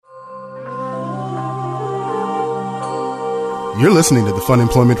You're listening to the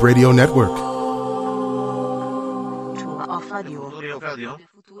Funemployment Radio Network. The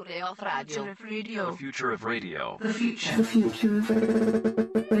future of radio. The future of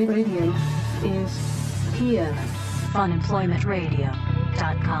radio is here.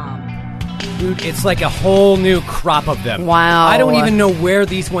 Funemploymentradio.com. Dude, it's like a whole new crop of them. Wow. I don't even know where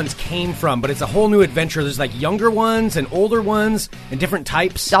these ones came from, but it's a whole new adventure. There's like younger ones and older ones and different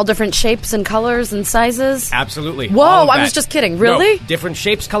types. All different shapes and colors and sizes? Absolutely. Whoa, I was just kidding. Really? No, different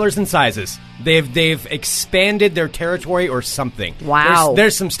shapes, colors, and sizes. They've expanded their territory or something. Wow.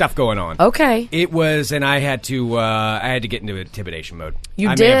 There's some stuff going on. Okay. It was, and I had to get into intimidation mode. You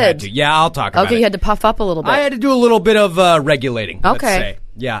I did? may have had to. Yeah, I'll talk about it. Okay, you had to puff up a little bit. I had to do a little bit of regulating, let's Okay. say.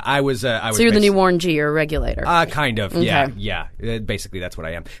 Yeah, I was so you're the new Warren G, you're a regulator. Kind of, Okay. yeah. Basically, that's what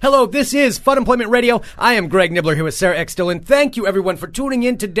I am. Hello, this is Fun Employment Radio. I am Greg Nibbler here with Sarah X. Dillon. Thank you, everyone, for tuning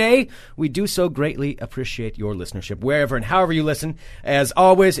in today. We do so greatly appreciate your listenership, wherever and however you listen. As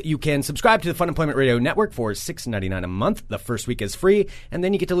always, you can subscribe to the Fun Employment Radio Network for $6.99 a month. The first week is free, and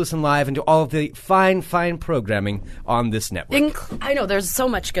then you get to listen live and to all of the fine programming on this network. I know, there's so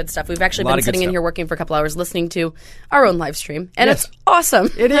much good stuff. We've actually A lot been of good sitting in stuff. here working for a couple hours listening to our own live stream, and Yes. it's awesome.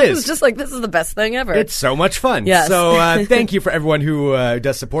 It is. It's just like, this is the best thing ever. It's so much fun. Yes. So thank you for everyone who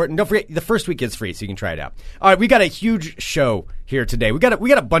does support. And don't forget, the first week is free, so you can try it out. All right, we got a huge show here today. We got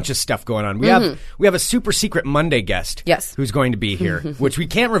a bunch of stuff going on. We have a super secret Monday guest. Yes. Who's going to be here, which we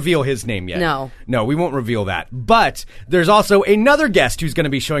can't reveal his name yet. No, we won't reveal that. But there's also another guest who's going to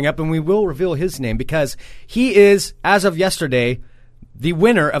be showing up, and we will reveal his name because he is, as of yesterday, the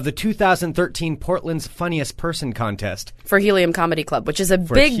winner of the 2013 Portland's Funniest Person contest. For Helium Comedy Club, which is a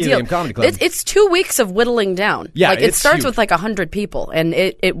big Helium deal. Comedy Club. It's 2 weeks of whittling down. Yeah, like, it it's starts huge. with like 100 people, and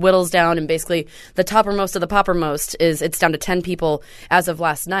it whittles down, and basically the toppermost of the poppermost it's down to 10 people as of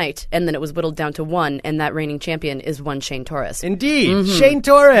last night, and then it was whittled down to 1, and that reigning champion is one Shane Torres. Indeed. Shane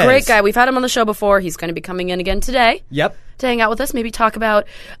Torres. Great guy. We've had him on the show before. He's going to be coming in again today. Yep. To hang out with us, maybe talk about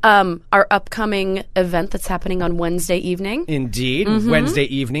our upcoming event that's happening on Wednesday evening. Indeed. Wednesday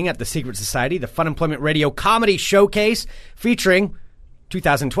evening at the Secret Society, the Fun Employment Radio Comedy Showcase, featuring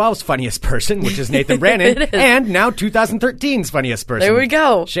 2012's Funniest Person, which is Nathan Brannon, and now 2013's Funniest Person. There we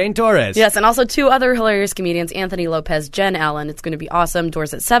go. Shane Torres. Yes, and also 2 other hilarious comedians, Anthony Lopez, Jen Allen. It's going to be awesome.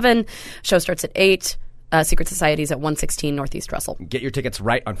 Doors at 7. Show starts at 8. Secret Society's at 116 Northeast Russell. Get your tickets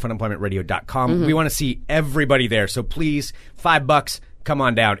right on funemploymentradio.com. We want to see everybody there, so please, $5, come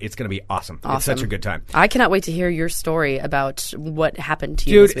on down. It's going to be awesome. It's such a good time. I cannot wait to hear your story about what happened to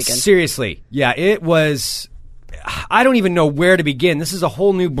you this weekend. Dude, seriously. Yeah, it was... I don't even know where to begin. This is a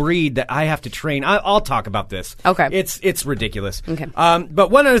whole new breed that I have to train. I'll talk about this. Okay. It's ridiculous. Okay.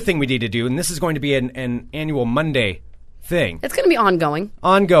 But one other thing we need to do, and this is going to be an annual Monday thing. It's going to be ongoing.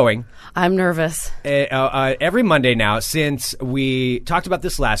 I'm nervous. Every Monday now, since we talked about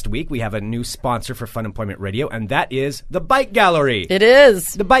this last week, we have a new sponsor for Fun Employment Radio, and that is the Bike Gallery. It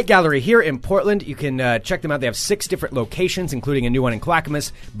is. The Bike Gallery here in Portland. You can check them out. They have 6 different locations, including a new one in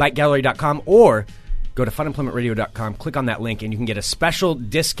Clackamas, bikegallery.com, or go to funemploymentradio.com, click on that link, and you can get a special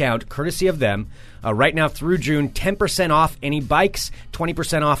discount courtesy of them. Right now through June, 10% off any bikes,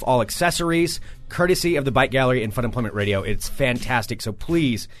 20% off all accessories, courtesy of the Bike Gallery and Fun Employment Radio. It's fantastic. So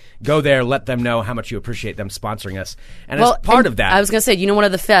please go there, let them know how much you appreciate them sponsoring us. And as part of that... I was going to say, one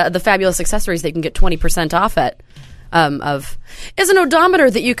of the fabulous accessories that you can get 20% off at is an odometer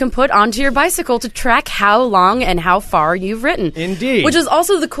that you can put onto your bicycle to track how long and how far you've ridden. Indeed. Which is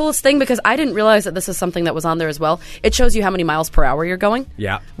also the coolest thing, because I didn't realize that this is something that was on there as well. It shows you how many miles per hour you're going.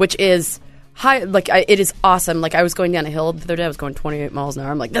 Yeah. Which is high. Like, it is awesome. Like, I was going down a hill the other day. I was going 28 miles an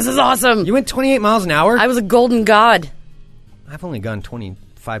hour. I'm like, this is awesome. You went 28 miles an hour? I was a golden god. I've only gone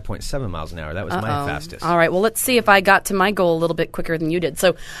 25.7 miles an hour. That was my fastest. All right, well, let's see if I got to my goal a little bit quicker than you did.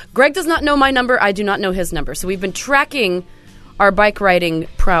 So Greg does not know my number. I do not know his number. So we've been tracking our bike riding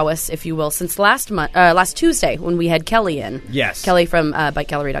prowess, if you will, since last Tuesday when we had Kelly in. Yes. Kelly from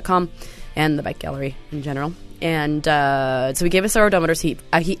bikegallery.com and the Bike Gallery in general. And so he gave us our odometers. He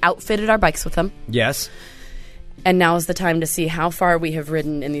outfitted our bikes with them. Yes. And now is the time to see how far we have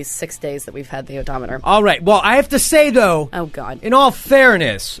ridden in these 6 days that we've had the odometer. All right. Well, I have to say, though, oh God, in all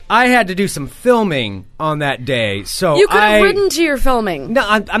fairness, I had to do some filming on that day. So you could have ridden to your filming. No,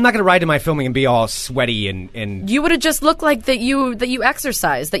 I'm not going to ride to my filming and be all sweaty and... You would have just looked like that you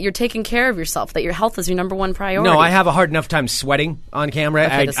exercise, that you're taking care of yourself, that your health is your number one priority. No, I have a hard enough time sweating on camera.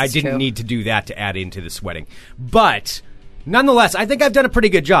 Okay, I didn't need to do that to add into the sweating. But nonetheless, I think I've done a pretty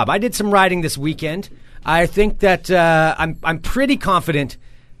good job. I did some riding this weekend. I think that I'm pretty confident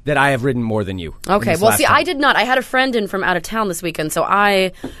that I have ridden more than you. Okay, well, see, I did not. I had a friend in from out of town this weekend, so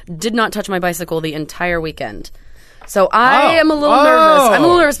I did not touch my bicycle the entire weekend. So I am a little nervous. I'm a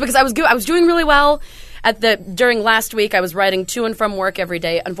little nervous because I was doing really well during last week. I was riding to and from work every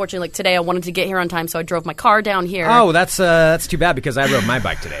day. Unfortunately, like today, I wanted to get here on time, so I drove my car down here. Oh, that's too bad because I rode my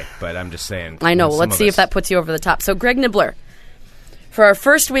bike today. But I'm just saying. I know. Well, let's see if that puts you over the top. So, Greg Nibbler, for our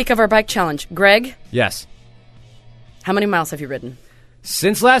first week of our bike challenge, Greg. Yes. How many miles have you ridden?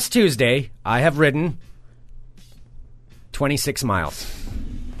 Since last Tuesday, I have ridden 26 miles.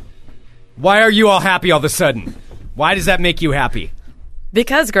 Why are you all happy all of a sudden? Why does that make you happy?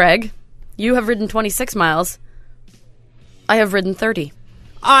 Because, Greg, you have ridden 26 miles. I have ridden 30.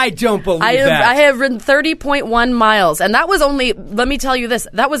 I don't believe that. I have ridden 30.1 miles. And that was only, let me tell you this,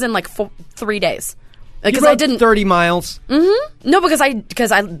 that was in like 3 days. Because I didn't 30 miles. Mm-hmm. No, because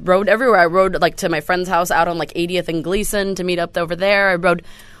I rode everywhere. I rode like to my friend's house out on like 80th and Gleason to meet up over there. I rode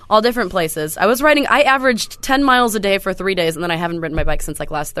all different places. I averaged 10 miles a day for 3 days, and then I haven't ridden my bike since like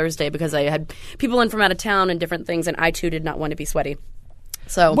last Thursday because I had people in from out of town and different things, and I too did not want to be sweaty.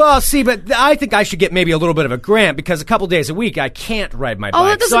 So well, see, but I think I should get maybe a little bit of a grant because a couple days a week I can't ride my bike. Oh,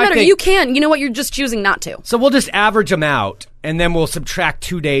 that doesn't matter. You can. You know what? You're just choosing not to. So we'll just average them out, and then we'll subtract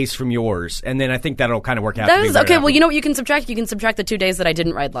 2 days from yours, and then I think that'll kind of work out. That is okay. Well, you know what you can subtract? You can subtract the 2 days that I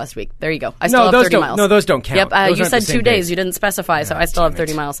didn't ride last week. There you go. I still have 30 miles. No, those don't count. Yep, you said 2 days. You didn't specify, so I still have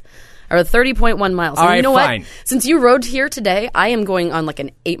 30 miles. Or 30.1 miles. All right, you know fine. What? Since you rode here today, I am going on like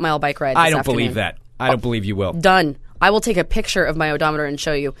an 8-mile bike ride this I don't afternoon. believe that. I don't believe you will. Done. I will take a picture of my odometer and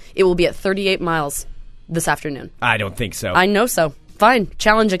show you. It will be at 38 miles this afternoon. I don't think so. I know so. Fine.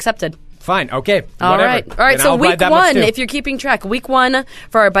 Challenge accepted. Fine. Okay. All whatever. right. All right. Then So I'll week ride that one, much too. if you're keeping track, week one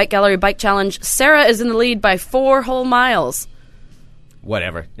for our Bike Gallery Bike Challenge, Sarah is in the lead by 4 whole miles.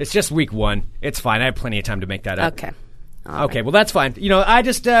 Whatever. It's just week one. It's fine. I have plenty of time to make that up. Okay. Okay, well that's fine. You know, I'll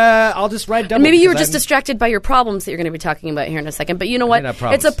just ride double. Maybe you were just distracted by your problems that you're going to be talking about here in a second. But you know what?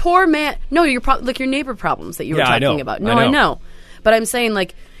 It's a poor man. No, like your neighbor problems that you were talking about. No, I know. But I'm saying,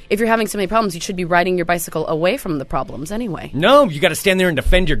 like, if you're having so many problems, you should be riding your bicycle away from the problems anyway. No, you got to stand there and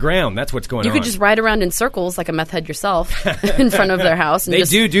defend your ground. That's what's going on. You could just ride around in circles like a meth head yourself in front of their house. And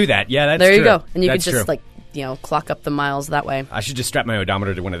they do that. Yeah, that's there true. You go. And you that's could just true. clock up the miles that way. I should just strap my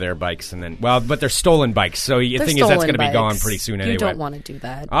odometer to one of their bikes and then, but they're stolen bikes, so the thing is that's going to be gone pretty soon anyway. You don't want to do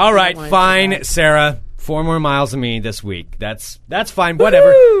that. All right, fine, Sarah. 4 more miles of me this week. That's fine.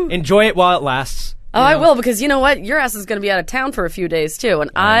 Whatever. Woo! Enjoy it while it lasts. I will, because you know what? Your ass is going to be out of town for a few days, too,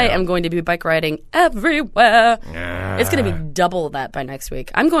 and I am going to be bike riding everywhere. It's going to be double that by next week.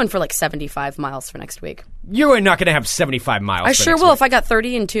 I'm going for like 75 miles for next week. You are not going to have 75 miles. I sure will. If I got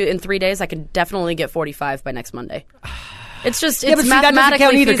 30 in 3 days, I could definitely get 45 by next Monday. It's just, it's but see, mathematically that doesn't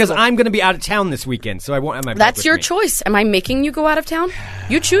count either because feasible. I'm going to be out of town this weekend, so I won't have my bike That's with your me. choice. Am I making you go out of town?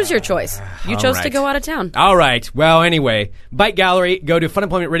 You choose your choice. You chose to go out of town. All right. Well, anyway, Bike Gallery. Go to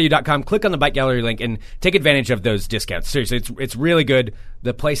funemploymentradio.com. Click on the Bike Gallery link and take advantage of those discounts. Seriously, it's really good.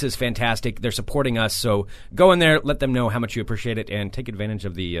 The place is fantastic. They're supporting us, so go in there, let them know how much you appreciate it, and take advantage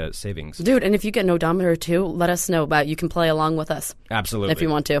of the savings. Dude, and if you get an odometer too, let us know about it. You can play along with us. Absolutely. If you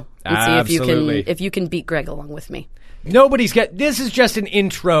want to. And Absolutely. see if you can beat Greg along with me. This is just an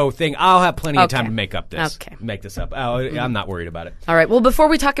intro thing. I'll have plenty of time to make up this. Okay. Make this up. I'm not worried about it. All right. Well, before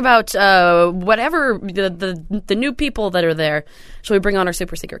we talk about whatever the new people that are there, shall we bring on our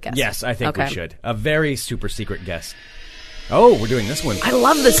super secret guest? Yes, I think we should. A very super secret guest. Oh, we're doing this one. I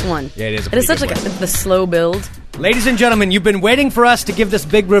love this one. Yeah, it is. It is such like the slow build. Ladies and gentlemen, you've been waiting for us to give this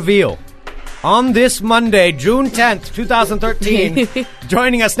big reveal. On this Monday, June 10th, 2013,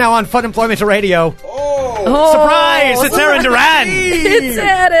 joining us now on Funemployment Radio. Oh, surprise! It's Aaron Duran. It's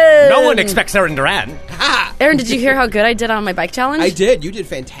Aaron. No one expects Aaron Duran. Aaron, did you hear how good I did on my bike challenge? I did. You did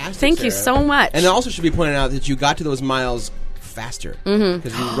fantastic. Thank Sarah. you so much. And it also should be pointed out that you got to those miles faster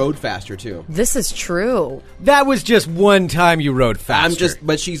because you rode faster too. This is true. That was just one time you rode faster.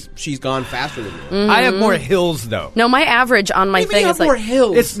 But she's gone faster than you. Mm-hmm. I have more hills though. No, my average on my thing is more like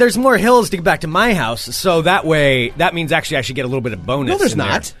hills. There's more hills to get back to my house, so that means actually I should get a little bit of bonus. No, there's in there.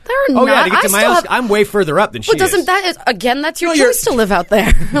 not. There are Oh not. yeah, to get to my house, I'm way further up than she Well, is. that's your No, choice to live out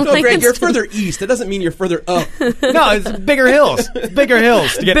there. No, Like, Greg, it's you're further east. That doesn't mean you're further up. No, it's bigger hills. It's bigger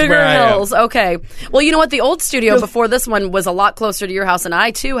hills to get to Bigger where hills. Okay. Well, you know what? The old studio before this one was a lot closer to your house, and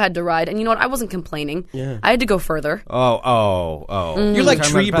I too had to ride. And you know what? I wasn't complaining. Yeah. I had to go further. I am. Oh. You're like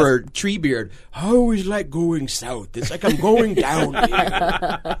Talking about Treebeard. I always like going south. It's like I'm going down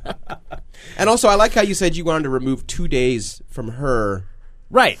here. And also, I like how you said you wanted to remove 2 days from her.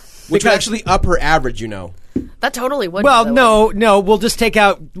 Right. Which would actually up her average, you know. That totally would. Well, by the way. no, we'll just take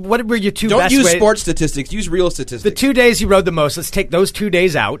out what were your two Don't best use ways. sports statistics. Use real statistics. The 2 days you rode the most. Let's take those 2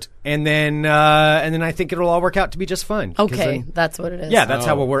 days out, and then I think it'll all work out to be just fine. 'Cause Okay, then- that's what it is. yeah, that's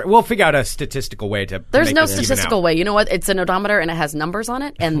how we'll work. We'll figure out a statistical way to. There's make no this even statistical out. way. You know what? It's an odometer and it has numbers on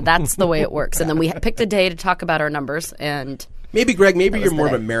it, and that's the way it works. And then we picked a day to talk about our numbers, and Maybe, Greg, maybe was you're more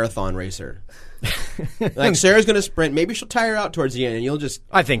of the a day. marathon racer. Like Sarah's going to sprint. Maybe she'll tire out towards the end, and you'll just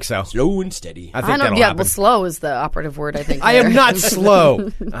I think so. slow and steady. I think I know. that'll Yeah, happen. well, slow is the operative word. I think I there. am not slow.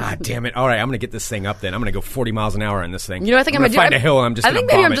 Damn it! All right, I'm going to get this thing up. Then I'm going to go 40 miles an hour on this thing. You know, I think I'm gonna gonna find do. a hill, and I'm just. I gonna think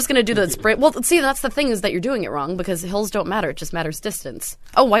maybe bomb I'm it. just gonna do the sprint. Well, see, that's the thing is that you're doing it wrong because hills don't matter. It just matters distance.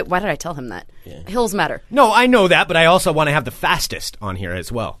 Oh, why did I tell him that? Hills matter. No, I know that, but I also want to have the fastest on here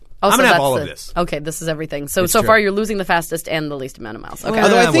as well. Oh, I'm so going to have that's all the- of this. Okay, this is everything. So It's so true. far you're losing the fastest and the least amount of miles. Okay.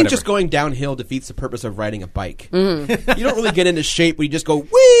 Although I think whatever. just going downhill defeats the purpose of riding a bike. Mm-hmm. You don't really get into shape when you just go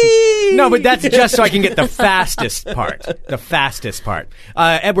whee. No, but that's just so I can get the fastest part. The fastest part.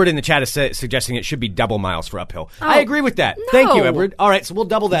 Edward in the chat is suggesting it should be double miles for uphill. I agree with that. Thank you, no. Edward. All right, so we'll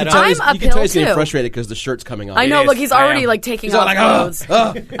double that You can tell up. I'm he's- you can uphill, tell he's getting too. frustrated because the shirt's coming off. I know. is. Look, he's I already am. like taking He's all off like, clothes.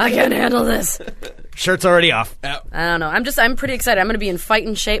 oh. I can't handle this. Shirt's already off. I don't know. I'm pretty excited. I'm going to be in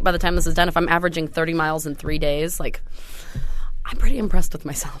fighting shape by the time this is done. If I'm averaging 30 miles in 3 days, like, I'm pretty impressed with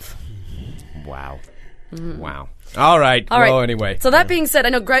myself. Wow. Wow. All right. All right. Well, anyway. So that being said, I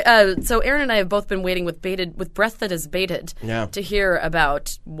know. So Aaron and I have both been waiting with breath that is bated to hear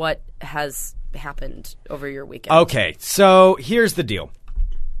about what has happened over your weekend. Okay, so here's the deal.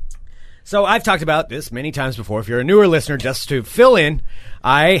 So I've talked about this many times before. If you're a newer listener, just to fill in,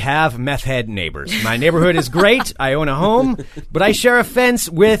 I have meth-head neighbors. My neighborhood is great. I own a home, but I share a fence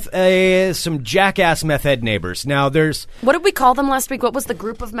with some jackass meth-head neighbors. Now, there's... What did we call them last week? What was the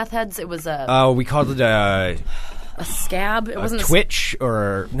group of meth heads? It was a we called it a scab. It wasn't Twitch,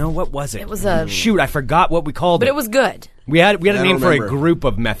 or... No, what was it? It was a... Shoot, I forgot what we called it. But it was good. We had a don't name for a remember. group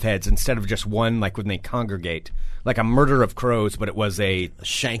of meth heads instead of just one, like when they congregate. Like a murder of crows, but it was a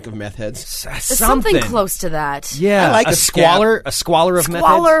Shank of meth heads. Something close to that. Yeah, I like a a squalor of meth heads.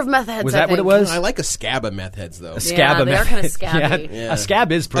 Squalor of meth heads, Was I that what it think. was? I like a scab of meth heads, though. A scab Yeah, of they are meth kinda heads. scabby. Yeah. A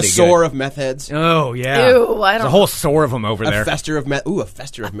scab is A pretty sore good. of meth heads. Oh yeah. Ew, I There's don't a whole sore of them over there. A fester of meth. Ooh, a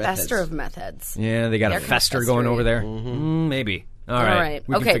fester of meth heads. Fester of meth heads. Yeah, they got They're a kinda fester going over there. Mm-hmm. Maybe. All All right. right.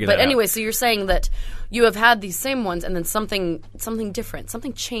 We can Okay. figure But that out. anyway, so you're saying that you have had these same ones, and then something different,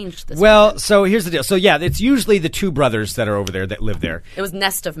 something changed this. Well, so here's the deal. So yeah, it's usually the two brothers that are over there that live there. It was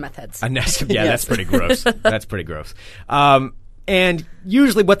nest of meth heads. A nest of, yeah, that's pretty gross. That's pretty gross. And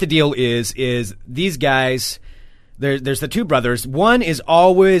usually what the deal is these guys, there's the two brothers. One is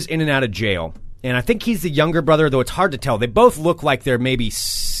always in and out of jail. And I think he's the younger brother, though it's hard to tell. They both look like they're maybe...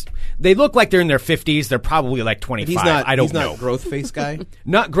 They look like they're in their 50s. They're probably like 25. He's not. I don't he's know. not growth face guy.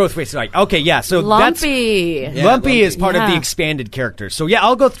 Not growth face. Like, okay, yeah. So Lumpy. That's, Yeah, Lumpy is part of the Yeah. expanded characters. So yeah,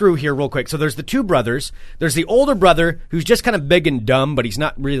 I'll go through here real quick. So there's the two brothers. There's the older brother who's just kind of big and dumb, but he's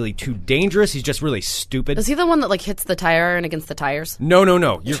not really too dangerous. He's just really stupid. Is he the one that like hits the tire iron against the tires? No.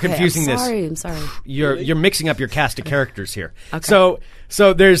 You're Okay, confusing I'm this. sorry, I'm sorry. You're mixing up your cast of characters here. Okay.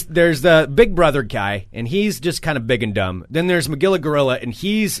 So there's the big brother guy, and he's just kind of big and dumb. Then there's Magilla Gorilla, and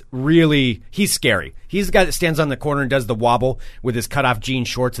he's scary. He's the guy that stands on the corner and does the wobble with his cut-off jean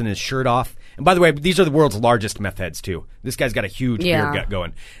shorts and his shirt off. And by the way, these are the world's largest meth heads, too. This guy's got a huge beer gut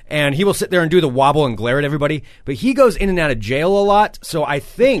going. And he will sit there and do the wobble and glare at everybody. But he goes in and out of jail a lot. So I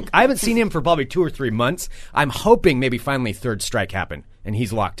haven't seen him for probably 2 or 3 months. I'm hoping maybe finally third strike happened and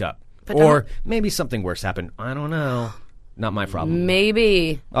he's locked up. Or maybe something worse happened. I don't know. Not my problem.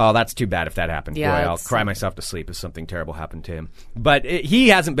 Maybe. Oh, that's too bad if that happened. Yeah, Boy, I'll it's- cry myself to sleep if something terrible happened to him. But he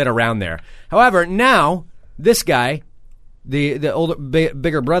hasn't been around there. However, now this guy, the older,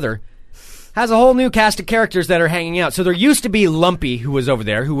 bigger brother, has a whole new cast of characters that are hanging out. So there used to be Lumpy, who was over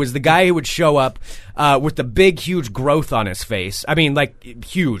there, who was the guy who would show up with the big, huge growth on his face. I mean, like,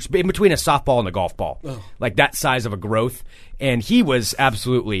 huge. In between a softball and a golf ball. Like that size of a growth. And he was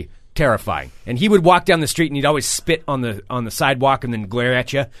absolutely terrifying. And he would walk down the street and he'd always spit on the sidewalk and then glare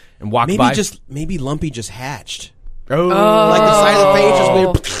at you and walk by. Maybe Lumpy just hatched. Oh. Like the side of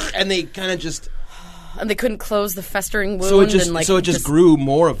the face just and they kind of just... And they couldn't close the festering wound. So it just grew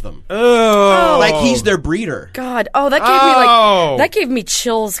more of them. Oh. Like he's their breeder. God, that gave me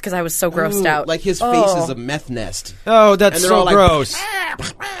chills because I was so grossed Ooh, out. Like his face is a meth nest. Oh, that's And they're so all like, gross.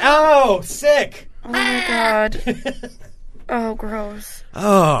 Oh, sick. Oh my God. Oh, gross.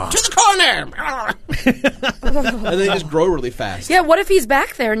 Oh. To the corner! And they just grow really fast. Yeah, what if he's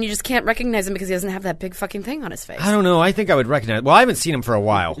back there and you just can't recognize him because he doesn't have that big fucking thing on his face? I don't know. I think I would recognize. Well, I haven't seen him for a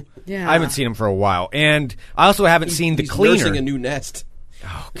while. Yeah. I haven't seen him for a while. And I also haven't seen the He's cleaner. nursing a new nest.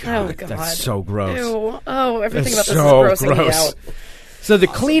 Oh, God. That's so gross. Ew. Oh, everything That's about this so is grossing me gross. out. So the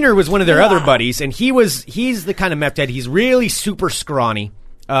cleaner was one of their other buddies, and he's the kind of meth head. He's really super scrawny.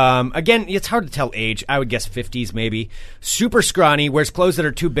 Again, it's hard to tell age. I would guess 50s maybe. Super scrawny, wears clothes that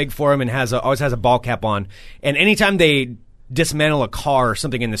are too big for him, and always has a ball cap on. And anytime they dismantle a car or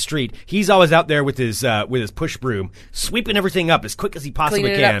something in the street, he's always out there with his push broom, sweeping everything up as quick as he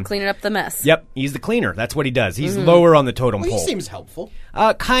possibly can. Cleaning up the mess. Yep, he's the cleaner. That's what he does. He's lower on the totem Well, pole. he seems helpful.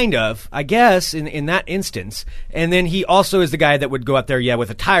 Kind of, I guess, in that instance. And then he also is the guy that would go out there, with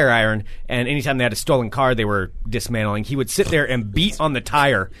a tire iron, and anytime they had a stolen car they were dismantling, he would sit there and beat on the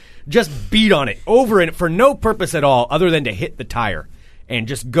tire, just beat on it, over it, for no purpose at all other than to hit the tire, and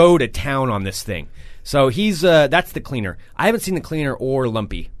just go to town on this thing. So he's that's the cleaner. I haven't seen the cleaner or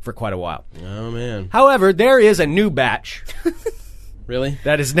Lumpy for quite a while. Oh, man. However, there is a new batch. Really?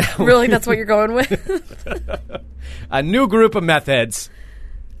 That is now... Really? That's what you're going with? A new group of meth heads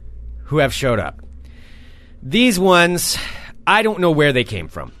who have showed up. These ones, I don't know where they came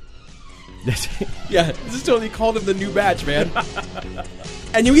from. Yeah, this is totally called them the new batch, man.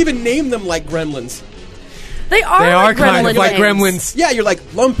 And you even name them like gremlins. They are kind of like names. gremlins. Yeah, you're like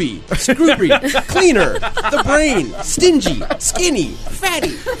lumpy, screwed, cleaner, the brain, stingy, skinny,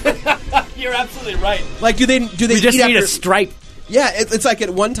 fatty. You're absolutely right. Like, do they We eat just need after... a stripe. Yeah, it's like at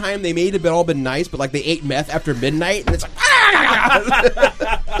one time they may have all been nice, but like they ate meth after midnight, and it's like...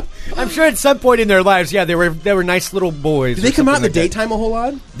 I'm sure at some point in their lives, they were nice little boys. Did they come out in the daytime a whole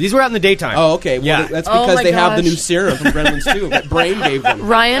lot? These were out in the daytime. Oh, okay. Well, Yeah. that's Oh because my they have the gosh. new serum from Gremlins 2 that Brain gave them.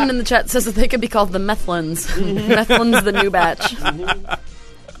 Ryan in the chat says that they could be called the Methlins. Methlins, the new batch.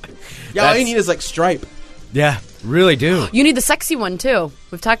 Yeah, all you need is like Stripe. Yeah, really do. You need the sexy one, too.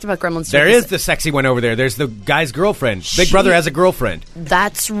 We've talked about Gremlins. There is the sexy one over there. There's the guy's girlfriend. Big Brother has a girlfriend.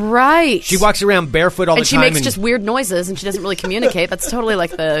 That's right. She walks around barefoot all and the she time. makes just weird noises, and she doesn't really communicate. That's totally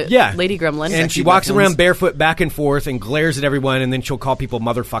like the lady gremlin. And she walks around barefoot back and forth and glares at everyone, and then she'll call people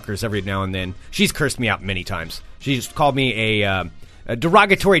motherfuckers every now and then. She's cursed me out many times. She's called me a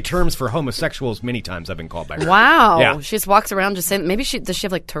derogatory terms for homosexuals many times. I've been called by her. Wow. Yeah. She just walks around just saying, maybe does she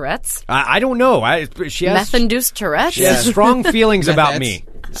have like Tourette's? I don't know. She has Meth-induced Tourette's? She has strong feelings about Meth me.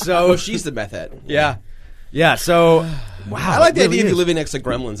 So she's the meth head. Yeah. So wow. I like the it idea really of you is. living next to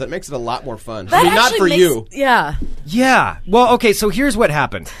gremlins. That makes it a lot more fun. That I mean, not actually for makes- you. Yeah. Yeah. Well, okay. So here's what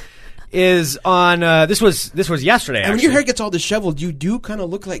happened. Is on this was yesterday. And when Actually. your hair gets all disheveled, you do kind of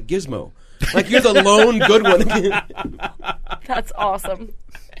look like Gizmo. Like you're the lone good one. That's awesome.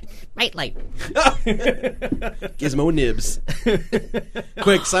 Light. Gizmo nibs.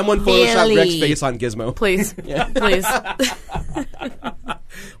 Quick, someone Photoshop Really? Greg's face on Gizmo. Please. Please.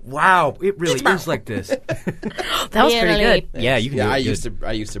 Wow. It really is like this. That was pretty good. Yeah, you can do it.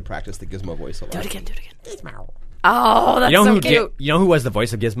 I used to practice the Gizmo voice a lot. Do it again. Oh, that's so cute. You know who was the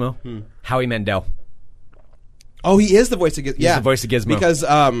voice of Gizmo? Howie Mandel. Oh, he is the voice of Gizmo. Yeah, the voice of Gizmo. Because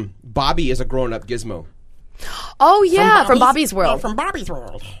Bobby is a grown-up Gizmo. Oh, yeah, from Bobby's World. From Bobby's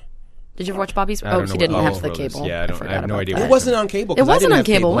World. Did you ever watch Bobby's I World? don't know She didn't what have Bobby's the World is. cable. Yeah, I forgot have no about idea that. It wasn't on cable. 'cause It I wasn't didn't on have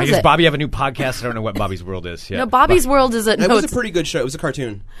cable, Like, was does it? Bobby have a new podcast? I don't know what Bobby's World is. Yeah. No, Bobby's World is a It was a pretty good show. It was a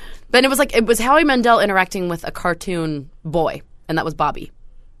cartoon. but it was Howie Mandel interacting with a cartoon boy, and that was Bobby.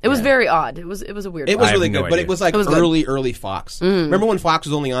 It was very odd. It was a weird. It one. was I have really no good, but idea. it was like It was good. early Fox. Remember when Fox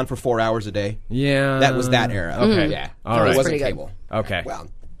was only on for 4 hours a day? Yeah. That was that era. Okay. Yeah. All So right. It wasn't Pretty good. cable. Okay. Well,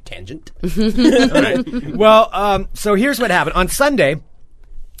 tangent. All right. Well, so here's what happened. On Sunday,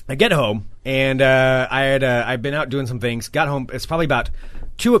 I get home, and I'd been out doing some things. Got home. It's probably about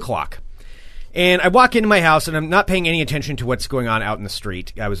 2:00. And I walk into my house, and I'm not paying any attention to what's going on out in the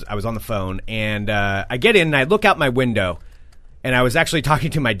street. I was on the phone, and I get in, and I look out my window, and I was actually talking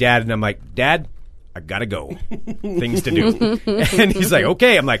to my dad, and I'm like, Dad, I gotta go. Things to do. And he's like,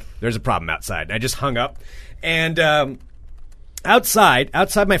 okay. I'm like, there's a problem outside. And I just hung up. And outside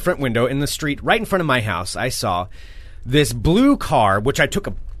my front window in the street, right in front of my house, I saw this blue car, which I took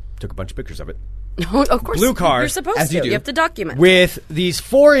a bunch of pictures of it, of course, blue car, You're supposed as to. you do. You have to document. with these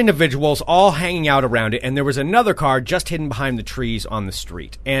 4 individuals all hanging out around it, and there was another car just hidden behind the trees on the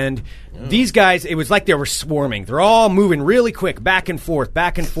street. And these guys, it was like they were swarming. They're all moving really quick, back and forth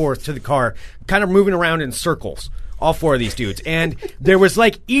to the car, kind of moving around in circles. All 4 of these dudes. And there was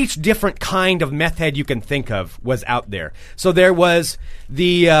like each different kind of meth head you can think of was out there. So there was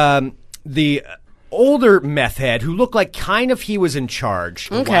the older meth head who looked like kind of he was in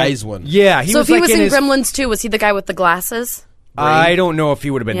charge. Okay. Wise one. Yeah, he So was if he like was in his, Gremlins 2, was he the guy with the glasses? I don't know if he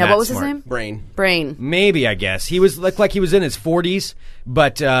would have been Yeah, that what was smart. his name? Brain. Brain. I guess he was like he was in his 40s,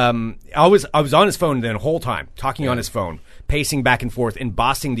 but I was on his phone the whole time, talking on his phone, pacing back and forth, and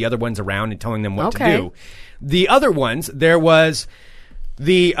bossing the other ones around and telling them what Okay. to do. The other ones, there was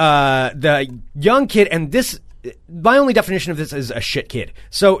the young kid, and this, my only definition of this is a shit kid.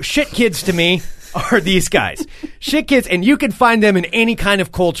 So shit kids to me are these guys. Shit kids, and you can find them in any kind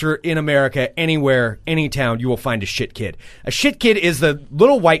of culture in America, anywhere, any town, you will find a shit kid. A shit kid is the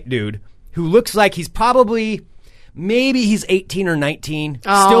little white dude who looks like he's probably... Maybe he's 18 or 19.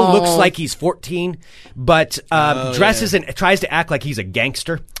 Still looks like he's 14, but dresses and tries to act like he's a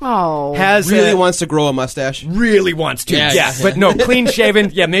gangster. Really wants to grow a mustache. Really wants to. Yeah. But no, clean shaven.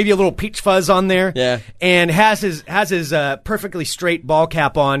 Yeah, maybe a little peach fuzz on there. Yeah. And has his perfectly straight ball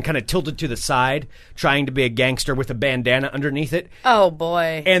cap on, kind of tilted to the side, trying to be a gangster with a bandana underneath it. Oh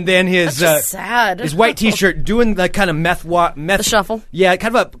boy. And then his That's just sad. His white t-shirt, doing the kind of meth walk. The shuffle. Yeah,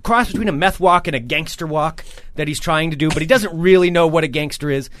 kind of a cross between a meth walk and a gangster walk that he's trying to do, but he doesn't really know what a gangster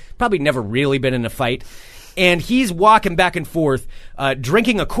is. Probably never really been in a fight. And he's walking back and forth,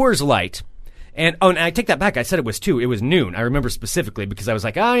 drinking a Coors Light. And I take that back. I said it was 2. It was noon. I remember specifically because I was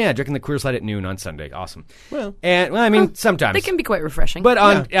like, oh yeah, drinking the Coors Light at noon on Sunday. Awesome. Sometimes. They can be quite refreshing. But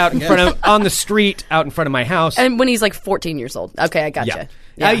out in front of, on the street, out in front of my house. And when he's like 14 years old. Okay, I gotcha.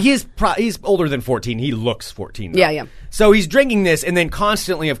 Yeah. He's older than 14. He looks 14 though. Yeah. So he's drinking this and then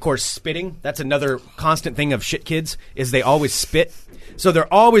constantly, of course, spitting. That's another constant thing of shit kids is they always spit. So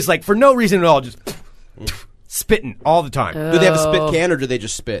they're always like, for no reason at all, just spitting all the time. Do they have a spit can or do they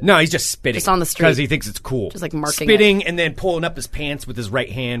just spit? No, he's just spitting. Just on the street. Because he thinks it's cool. Just like marking spitting and then pulling up his pants with his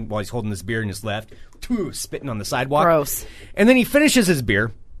right hand while he's holding his beer in his left. Spitting on the sidewalk. Gross. And then he finishes his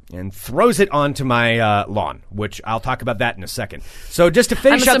beer and throws it onto my lawn, which I'll talk about that in a second. So just to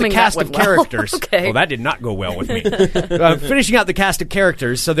finish out the cast of characters. Okay. Well, that did not go well with me. Finishing out the cast of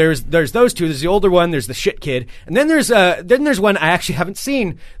characters. So there's those two. There's the older one. There's the shit kid. And then there's one I actually haven't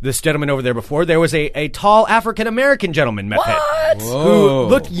seen this gentleman over there before. There was a tall African-American gentleman, Methhead, who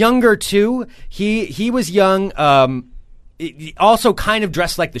looked younger too. He was young. He also kind of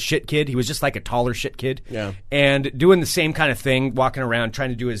dressed like the shit kid. He was just like a taller shit kid. Yeah. And doing the same kind of thing, walking around, trying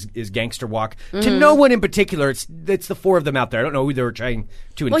to do his gangster walk. To no one in particular. It's the 4 of them out there. I don't know who they were trying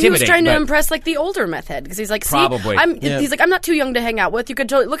to intimidate. Well, he was trying to impress like the older meth head because he's like, see, probably. He's like, I'm not too young to hang out with. You could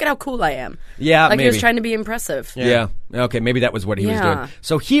totally look at how cool I am. Yeah, like maybe. he was trying to be impressive. Yeah. Okay, maybe that was what he was doing.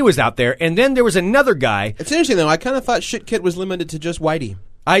 So he was out there, and then there was another guy. It's interesting though. I kind of thought shit kid was limited to just whitey.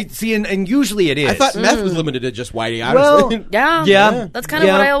 I see, and usually it is. I thought meth was limited to just whitey. Honestly. Well, yeah. That's kind of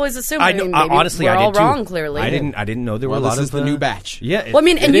what I always assumed. I know, mean, maybe honestly, we're I did all too. wrong. Clearly, I didn't know there were a lot this of is the new batch. Yeah. Well, I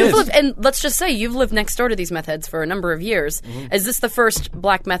mean, and you've lived, and let's just say you've lived next door to these meth heads for a number of years. Is this the first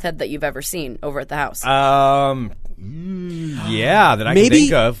black meth head that you've ever seen over at the house? Yeah, that I can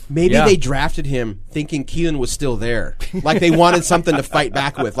think of. Maybe they drafted him thinking Keelan was still there. Like they wanted something to fight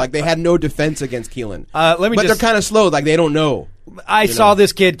back with. Like they had no defense against Keelan. But they're kind of slow. Like they don't know. I saw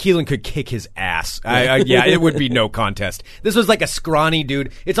this kid. Keelan could kick his ass. It would be no contest. This was like a scrawny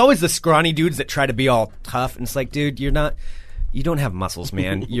dude. It's always the scrawny dudes that try to be all tough. And it's like, dude, you don't have muscles,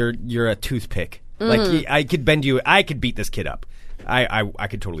 man. You're a toothpick. Like I could bend you. I could beat this kid up. I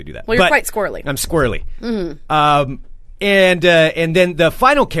could totally do that. Well, you're quite squirrely. I'm squirrely. And then the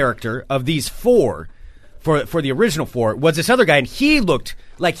final character of these 4, for the original 4, was this other guy, and he looked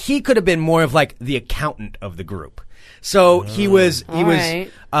like he could have been more of like the accountant of the group. So he was a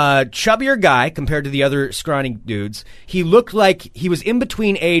chubbier guy compared to the other scrawny dudes. He looked like he was in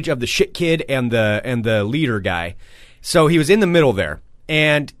between age of the shit kid and the leader guy. So he was in the middle there,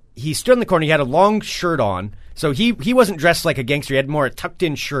 and he stood in the corner. He had a long shirt on, so he wasn't dressed like a gangster. He had more a tucked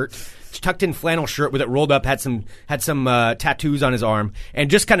in flannel shirt with it rolled up. Had some tattoos on his arm, and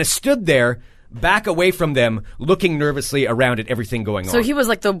just kind of stood there, back away from them, looking nervously around at everything going on. So he was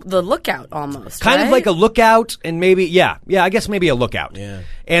like the lookout almost, kind right? of like a lookout, and maybe I guess maybe a lookout. Yeah.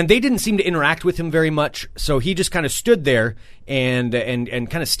 And they didn't seem to interact with him very much, so he just kind of stood there and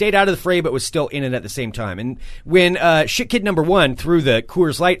kind of stayed out of the fray, but was still in it at the same time. And when shit kid number 1 threw the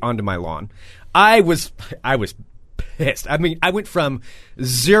Coors Light onto my lawn, I was pissed. I mean, I went from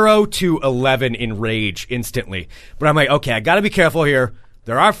 0 to 11 in rage instantly. But I'm like, okay, I got to be careful here.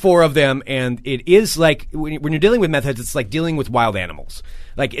 There are 4 of them, and it is like when you're dealing with meth heads, it's like dealing with wild animals.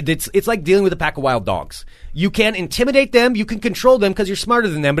 Like it's like dealing with a pack of wild dogs. You can intimidate them, you can control them because you're smarter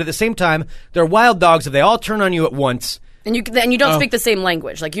than them, but at the same time, they're wild dogs. If they all turn on you at once, and you don't speak the same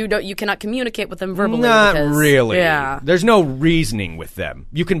language, like you cannot communicate with them verbally. Not because, really. Yeah. There's no reasoning with them.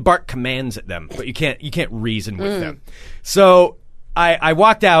 You can bark commands at them, but you can't reason with them. So I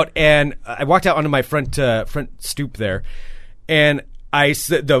walked out onto my front stoop there, and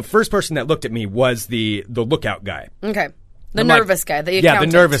the first person that looked at me was the lookout guy. Okay. The nervous guy, the accountant. Yeah,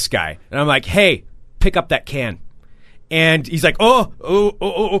 the nervous guy. And I'm like, hey, pick up that can. And he's like,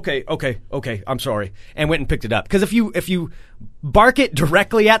 okay, I'm sorry, and went and picked it up. Because if you bark it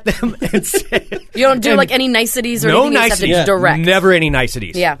directly at them and say, you don't do like any niceties or no anything. niceties, Except direct. Never any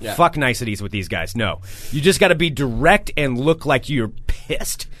niceties. Yeah. Fuck niceties with these guys. No, you just got to be direct and look like you're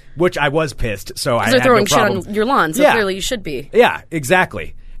pissed, which I was pissed. So I had throwing no problem. shit on your lawn, so clearly you should be. Yeah,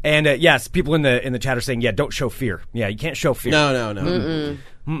 exactly. And yes, people in the chat are saying, yeah, don't show fear. Yeah, you can't show fear. No.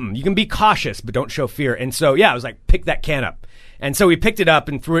 Mm-mm. You can be cautious, but don't show fear. And so, yeah, I was like, pick that can up. And so we picked it up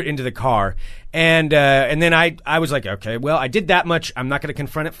and threw it into the car. And then I was like, okay, well, I did that much. I'm not going to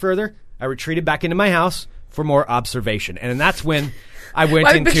confront it further. I retreated back into my house for more observation. And that's when I went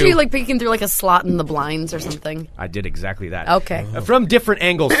into... I picture you like peeking through like a slot in the blinds or something. I did exactly that. Okay. From different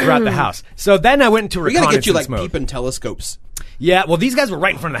angles throughout the house. So then I went into reconnaissance mode. We got to get you like peeping telescopes. Yeah, well, these guys were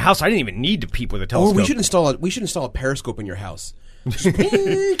right in front of the house. I didn't even need to peep with a telescope. Or we should install a periscope in your house.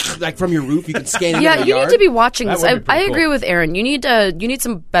 Like from your roof, you can scan it. Yeah, in the you yard. need to be watching this. I cool. agree with Aaron. You need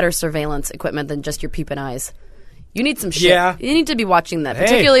some better surveillance equipment than just your peeping eyes. You need some shit. Yeah. You need to be watching that,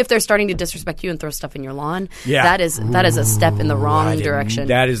 particularly if they're starting to disrespect you and throw stuff in your lawn. Yeah. That is a step in the wrong direction.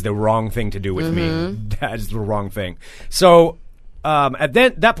 That is the wrong thing to do with me. That is the wrong thing. So at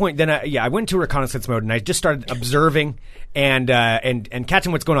that point, I went into reconnaissance mode and I just started observing and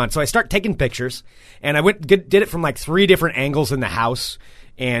catching what's going on. So I start taking pictures, and I did it from like 3 different angles in the house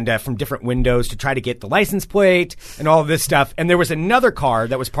and from different windows to try to get the license plate and all of this stuff. And there was another car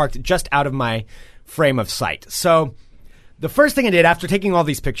that was parked just out of my frame of sight. So the first thing I did after taking all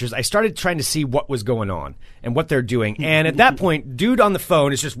these pictures, I started trying to see what was going on and what they're doing. And at that point, dude on the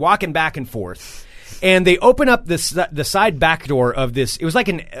phone is just walking back and forth. And they open up the side back door of this. It was like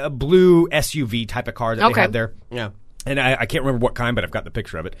a blue SUV type of car that they had there. Yeah. And I can't remember what kind, but I've got the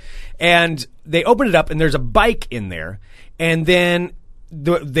picture of it. And they open it up, and there's a bike in there. And then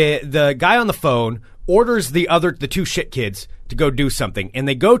the guy on the phone orders the 2 shit kids to go do something. And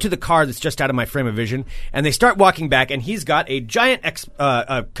they go to the car that's just out of my frame of vision, and they start walking back, and he's got a giant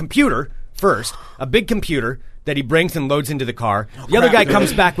computer first, a big computer that he brings and loads into the car. The other guy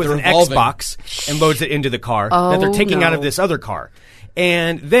comes back with an Xbox and loads it into the car that they're taking out of this other car.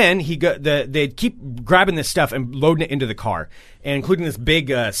 And then they keep grabbing this stuff and loading it into the car, and including this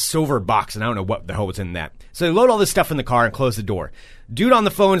big silver box, and I don't know what the hell was in that. So they load all this stuff in the car and close the door. Dude on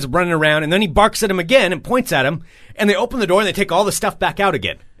the phone is running around, and then he barks at him again and points at him, and they open the door and they take all the stuff back out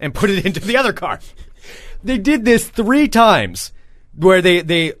again and put it into the other car. They did this 3 times. Where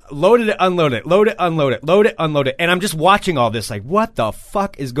they loaded it, unloaded it, load it, unload it, load it, unload it. And I'm just watching all this like, what the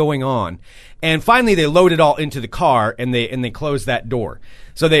fuck is going on? And finally they load it all into the car and they closed that door.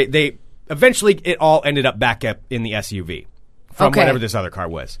 So they eventually it all ended up back up in the SUV from whatever this other car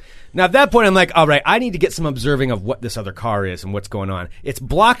was. Now at that point I'm like, all right, I need to get some observing of what this other car is and what's going on. It's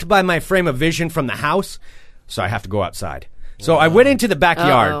blocked by my frame of vision from the house, so I have to go outside. So I went into the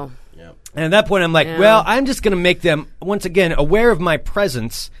backyard. Uh-oh. And at that point, I'm like, well, I'm just going to make them, once again, aware of my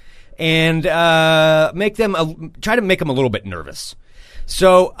presence and try to make them a little bit nervous.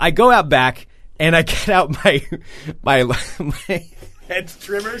 So I go out back and I get out my hedge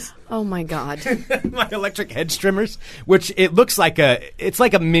trimmers. Oh, my God. My electric hedge trimmers, which it's like a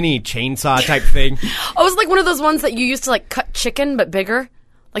mini chainsaw type thing. Oh, it's like one of those ones that you used to like cut chicken, but bigger.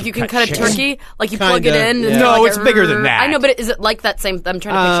 Like you can cut a turkey, like you plug it in. Yeah. No, it's bigger than that. I know, but is it like that same? I'm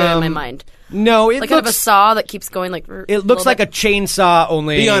trying to picture it in my mind. No, it like looks, kind of a saw that keeps going like. It looks like a chainsaw,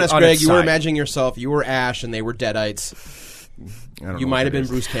 only. Be honest, on Greg. its You were side. imagining yourself. You were Ash, and they were Deadites. You might have been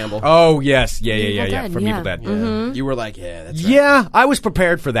Bruce Campbell. Oh yes, yeah. Dead, From yeah. Evil Dead. Mm-hmm. You were like, yeah, that's right. Yeah, I was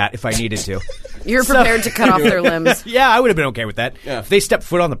prepared for that if I needed to. You're prepared to cut off their limbs. Yeah, I would have been okay with that. Yeah. If they stepped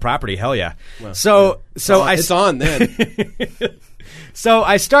foot on the property, hell yeah. Well, so it's on then. So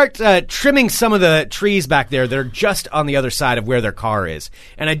I start trimming some of the trees back there that are just on the other side of where their car is.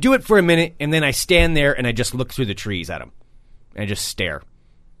 And I do it for a minute, and then I stand there and I just look through the trees at them. And I just stare.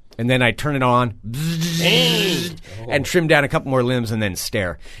 And then I turn it on and trim down a couple more limbs and then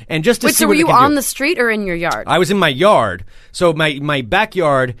stare. And just to see so were you on the street or in your yard? I was in my yard. So my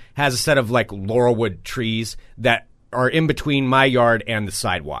backyard has a set of like laurelwood trees that are in between my yard and the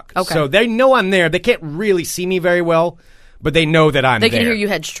sidewalk. Okay. So they know I'm there. They can't really see me very well, but they know that I'm there. They can hear you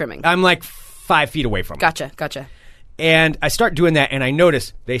hedge trimming. I'm like 5 feet away from them. Gotcha. And I start doing that, and I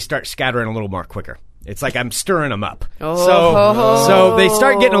notice they start scattering a little more quicker. It's like I'm stirring them up. So they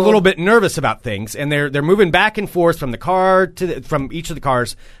start getting a little bit nervous about things, and they're moving back and forth from the car from each of the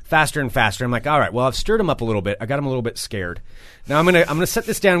cars faster and faster. I'm like, all right, well, I've stirred them up a little bit. I got them a little bit scared. Now I'm gonna set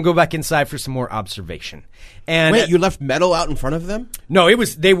this down and go back inside for some more observation. And wait, you left metal out in front of them? No,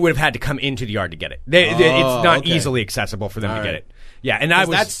 they would have had to come into the yard to get it. It's not easily accessible for them to get it. Yeah, and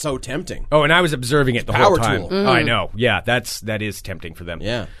that's so tempting. Oh, and I was observing it the whole time. Tool. Oh, I know. Yeah, that is tempting for them.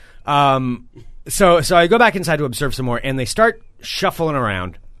 Yeah. So I go back inside to observe some more, and they start shuffling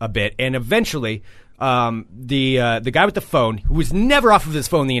around a bit, and eventually, the guy with the phone, who was never off of his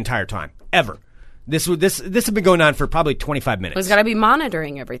phone the entire time, ever. This had been going on for probably 25 minutes. He's got to be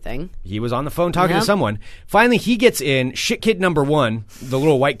monitoring everything. He was on the phone talking to someone. Finally, he gets in. Shit kid number 1, the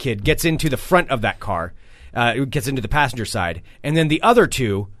little white kid, gets into the front of that car. Gets into the passenger side, and then the other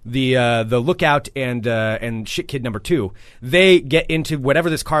two, the lookout and shit kid number 2, they get into whatever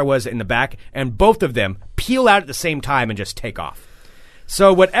this car was in the back, and both of them peel out at the same time and just take off.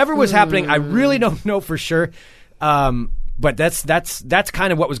 So whatever was happening, I really don't know for sure, but that's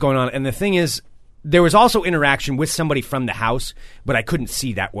kind of what was going on. And the thing is, there was also interaction with somebody from the house, but I couldn't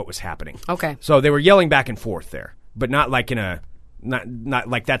see what was happening. Okay. So they were yelling back and forth there, but not like in a not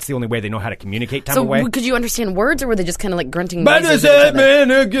like that's the only way they know how to communicate type of way. So could you understand words, or were they just kind of like grunting But noises?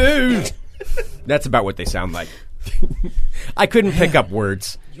 That's about what they sound like. I couldn't pick up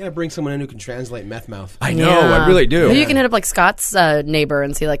words. You gotta bring someone in who can translate meth mouth. I know, I really do. Maybe you can hit up like Scott's neighbor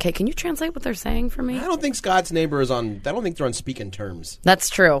and see like, hey, can you translate what they're saying for me? I don't think Scott's neighbor is on. I don't think they're on speaking terms. That's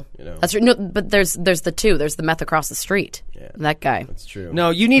true. You know. That's true. No, but there's the two. There's the meth across the street. Yeah. That guy. That's true.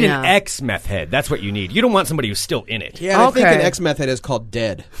 No, you need an ex-meth head. That's what you need. You don't want somebody who's still in it. Yeah, I think an ex-meth head is called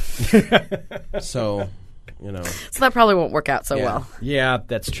dead. So, you know. So that probably won't work out so well. Yeah,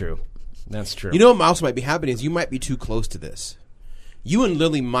 that's true. That's true. You know what also might be happening is you might be too close to this. You and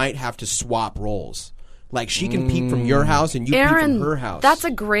Lily might have to swap roles. Like she can peek from your house and you peek from her house. That's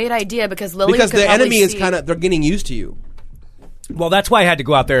a great idea because Lily because could the enemy see. is kind of they're getting used to you. Well, that's why I had to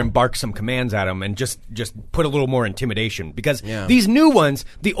go out there and bark some commands at them and just put a little more intimidation because these new ones,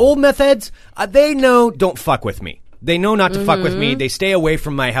 the old meth heads, they know don't fuck with me. They know not to fuck with me. They stay away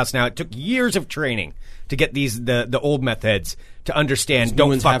from my house now. It took years of training to get the old meth heads to understand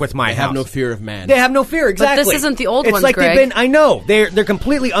don't fuck with my house. They have no fear of man. They have no fear, exactly. But this isn't the old it's ones, like Greg. they've been. I know they're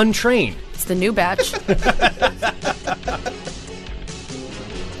completely untrained. It's the new batch.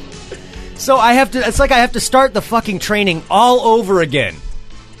 So I have to. It's like I have to start the fucking training all over again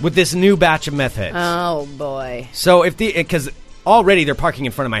with this new batch of meth heads. Oh boy. So because already they're parking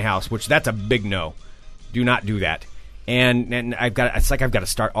in front of my house, which that's a big no. Do not do that. And I've got to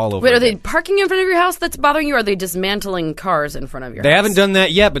start all over. Wait, are again. they parking in front of your house that's bothering you, or are they dismantling cars in front of your house? They haven't done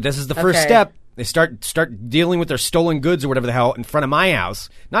that yet, but this is the first Okay. step. They start dealing with their stolen goods or whatever the hell in front of my house,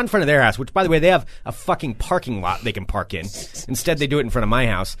 not in front of their house. Which, by the way, they have a fucking parking lot they can park in. Instead, they do it in front of my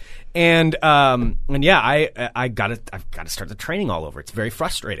house. And yeah, I've got to start the training all over. It's very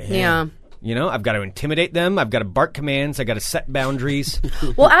frustrating. Yeah. You know, I've got to intimidate them. I've got to bark commands. I've got to set boundaries.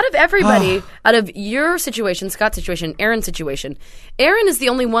 Well, out of everybody, out of your situation, Scott's situation, Aaron's situation, Aaron is the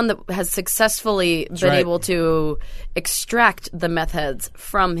only one that has successfully been able to extract the meth heads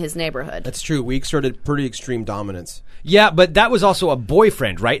from his neighborhood. That's true. We exerted pretty extreme dominance. Yeah, but that was also a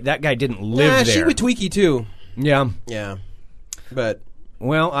boyfriend, right? That guy didn't live there. She was tweaky too. Yeah. Yeah. But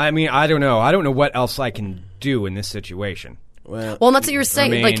well, I mean, I don't know. I don't know what else I can do in this situation. Well, and that's what you were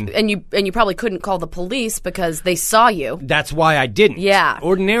saying. I mean, and you probably couldn't call the police because they saw you. That's why I didn't. Yeah.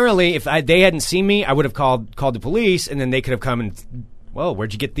 Ordinarily, if they hadn't seen me, I would have called the police, and then they could have come and, well,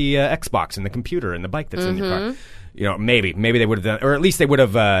 where'd you get the Xbox and the computer and the bike that's in your car? You know, maybe they would have done, or at least they would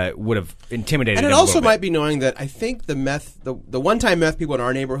have intimidated. And it them also might be knowing that I think the one-time meth people in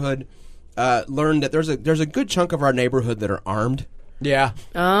our neighborhood learned that there's a good chunk of our neighborhood that are armed. Yeah.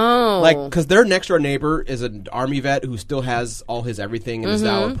 Oh. Like, because their next door neighbor is an army vet who still has all his everything and is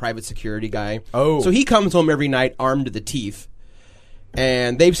now a private security guy. Oh. So he comes home every night armed to the teeth.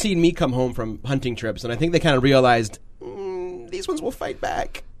 And they've seen me come home from hunting trips, and I think they kind of realized, these ones will fight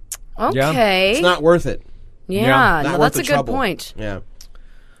back. Okay. It's not worth it. Yeah. Not No, worth that's the a good trouble. point. Yeah.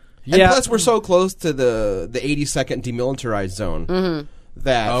 Yeah. And plus, we're so close to the 82nd demilitarized zone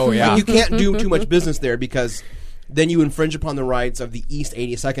that you can't do too much business there because then you infringe upon the rights of the East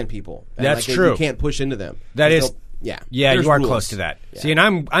 82nd people. And That's true. You can't push into them. That is, yeah. Yeah, There's you are rules. close to that. Yeah. See, and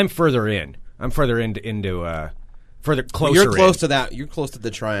I'm further in. I'm further into further closer. You're close in. to that. You're close to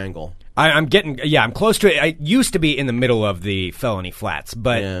the triangle. I'm getting, I'm close to it. I used to be in the middle of the felony flats,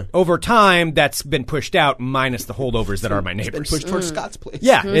 but over time that's been pushed out, minus the holdovers that are my neighbors. It's been pushed towards Scott's place.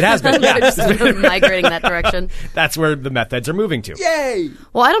 Yeah, it has been. They're Yeah. just migrating that direction. That's where the meth heads are moving to. Yay!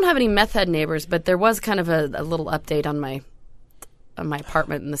 Well, I don't have any meth head neighbors, but there was kind of a little update on my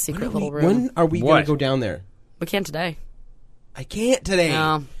apartment in the secret little room. When are we going to go down there? We can't today. I can't today.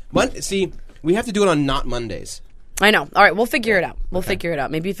 No. See, we have to do it on not Mondays. I know. All right, we'll figure it out. We'll figure it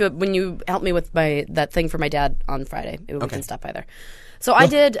out. Maybe when you help me with that thing for my dad on Friday, maybe we can stop by there. So I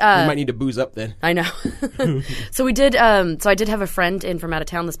did. We might need to booze up then. I know. So we did. So I did have a friend in from out of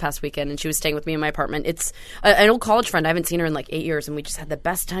town this past weekend, and she was staying with me in my apartment. It's an old college friend. I haven't seen her in like 8 years, and we just had the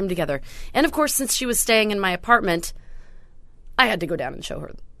best time together. And of course, since she was staying in my apartment, I had to go down and show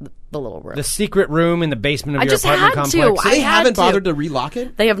her the little room, the secret room in the basement of your apartment complex. To. So they haven't bothered to relock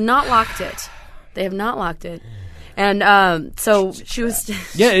it? They have not locked it. They have not locked it. And so she was...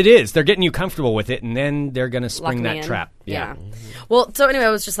 Yeah, it is. They're getting you comfortable with it, and then they're going to spring that trap. Yeah. Well, so anyway, I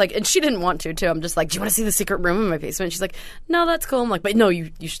was just like... And she didn't want to, too. I'm just like, do you want to see the secret room in my basement? And she's like, no, that's cool. I'm like, but no,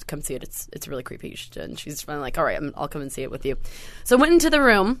 you should come see it. It's really creepy. You should. And she's finally like, all right, I'll come and see it with you. So I went into the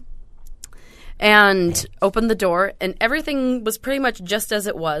room and opened the door, and everything was pretty much just as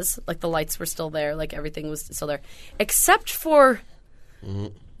it was. Like, the lights were still there. Like, everything was still there. Except for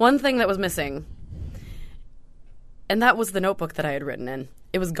one thing that was missing. And that was the notebook that I had written in.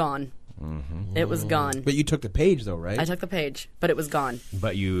 It was gone. Mm-hmm. It was gone. But you took the page, though, right? I took the page, but it was gone.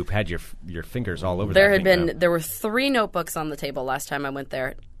 But you had your fingers all over. There were 3 notebooks on the table last time I went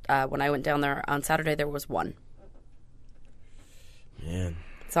there. When I went down there on Saturday, there was 1. Man.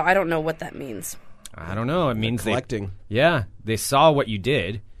 So I don't know what that means. I don't know. It means collecting. They saw what you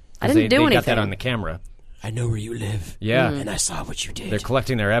did. I didn't do anything. They got that on the camera. I know where you live. Yeah. And I saw what you did. They're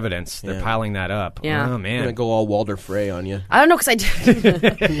collecting their evidence. They're piling that up. Yeah. Oh, I'm man. going to go all Walder Frey on you. I don't know, because I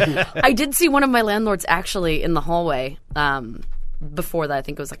did. I did see one of my landlords actually in the hallway before that. I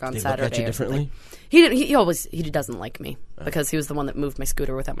think it was like on Saturday. Look at you differently? He doesn't like me because he was the one that moved my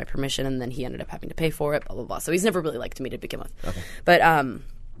scooter without my permission, and then he ended up having to pay for it, blah, blah, blah. So he's never really liked me to begin with. Okay. But,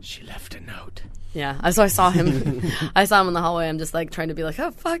 she left a note. Yeah, so I saw him. I saw him in the hallway. I'm just like trying to be like,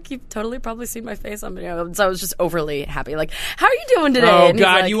 oh fuck, you've totally probably seen my face on video. So I was just overly happy. Like, how are you doing today? Oh and he's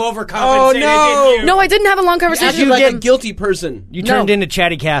God, like, you overcompensated, Oh, no. didn't you? No, I didn't have a long conversation. You're like a guilty person. You turned into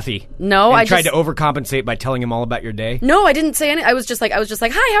Chatty Cathy. No, and I tried just to overcompensate by telling him all about your day. No, I didn't say anything. I was just like,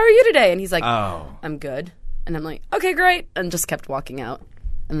 hi, how are you today? And he's like, Oh, I'm good. And I'm like, okay, great, and just kept walking out,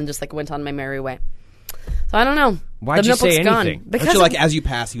 and then just like went on my merry way. So I don't know. Why'd you say anything? Gone. Because Don't you, like, as you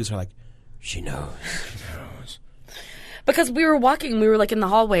pass, he was like, she knows. Because we were walking, we were like in the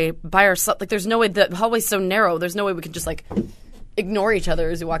hallway by ourselves. Like, there's no way, the hallway's so narrow. There's no way we could just like ignore each other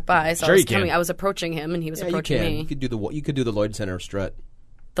as we walk by. So Sure I was you can. I was approaching him, and he was approaching me. You could do the Lloyd Center strut.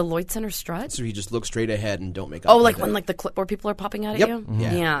 The Lloyd Center strut. So you just look straight ahead and don't make. Oh, like when like the clipboard people are popping out at you. Mm-hmm.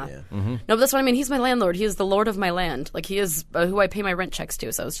 Yeah. No, but that's what I mean. He's my landlord. He is the lord of my land. Like, he is who I pay my rent checks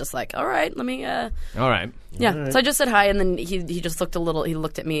to. So I was just like, all right, let me. all right. Yeah. All right. So I just said hi, and then he just looked a little. He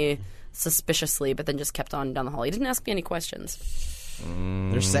looked at me suspiciously, but then just kept on down the hall. He didn't ask me any questions.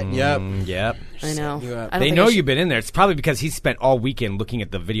 They're setting you up. Yep. I know. They know you've been in there. It's probably because he spent all weekend looking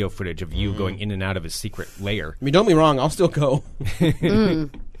at the video footage of you going in and out of his secret lair. I mean, don't be wrong. I'll still go.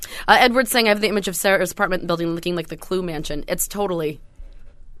 Edward's saying I have the image of Sarah's apartment building looking like the Clue mansion. It's totally.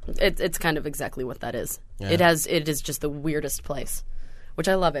 It's kind of exactly what that is. Yeah. It is just the weirdest place, which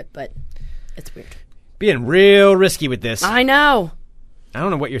I love it, but it's weird. Being real risky with this. I know. I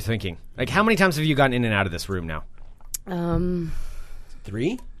don't know what you're thinking. Like, how many times have you gotten in and out of this room now?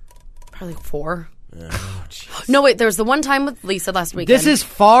 3? Probably 4. Oh, no, wait, there was the one time with Lisa last weekend. This is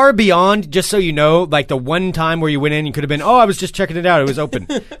far beyond, just so you know, like the one time where you went in, you could have been, I was just checking it out, it was open.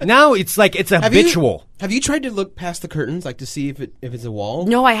 Now it's like, it's habitual. Have you tried to look past the curtains, like to see if it's a wall?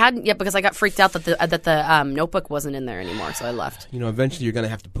 No, I hadn't yet, because I got freaked out that the notebook wasn't in there anymore, so I left. You know, eventually you're going to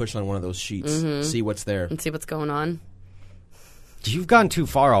have to push on one of those sheets, see what's there. And see what's going on. You've gone too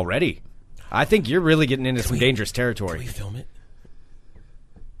far already. I think you're really getting into some dangerous territory. Can we film it?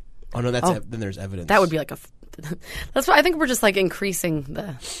 Oh, no, then there's evidence. That would be like that's why I think we're just like increasing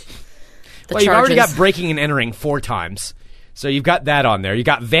the well, you've already got breaking and entering 4 times. So you've got that on there. You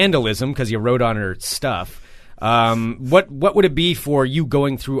got vandalism because you wrote on her stuff. What would it be for you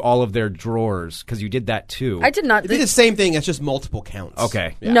going through all of their drawers? Because you did that too. I did not. It'd be the same thing. It's just multiple counts.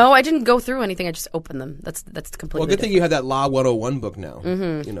 Okay. Yeah. No, I didn't go through anything. I just opened them. That's completely. Well, good thing you have that Law 101 book now.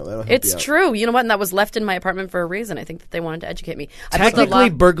 Mm-hmm. You know, that'll help it's you out. True. You know what? And that was left in my apartment for a reason. I think that they wanted to educate me. Technically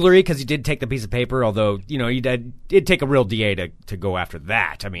burglary because you did take the piece of paper. Although it'd take a real DA to go after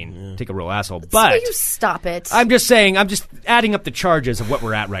that. I mean, take a real asshole. But so you stop it. I'm just saying. I'm just adding up the charges of what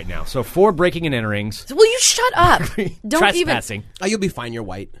we're at right now. So 4 breaking and enterings. Will you shut up? Don't Trespassing. even. Oh, you'll be fine. You're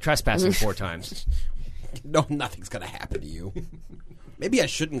white. Trespassing 4 times. No, nothing's gonna happen to you. Maybe I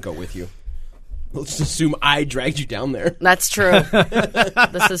shouldn't go with you. Let's assume I dragged you down there. That's true.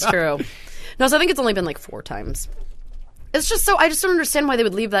 This is true. No, so I think it's only been like 4 times. It's just so I just don't understand why they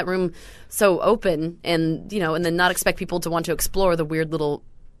would leave that room so open and and then not expect people to want to explore the weird little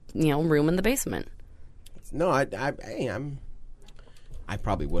room in the basement. I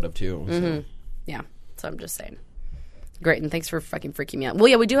probably would have too. So. Yeah, so I'm just saying. Great, and thanks for fucking freaking me out. Well,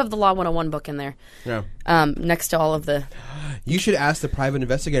 yeah, we do have the Law 101 book in there. Yeah. Next to all of the... You should ask the private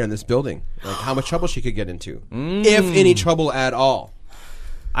investigator in this building how much trouble she could get into. If any trouble at all.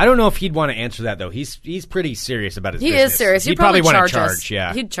 I don't know if he'd want to answer that, though. He's pretty serious about his business. He is serious. He'd probably want to charge, us.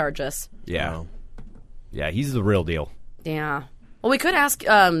 yeah. He'd charge us. Yeah. Wow. Yeah, he's the real deal. Yeah. Well, we could ask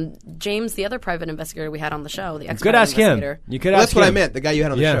James, the other private investigator we had on the show, the You could ask him. You could ask that's him. what I meant, the guy you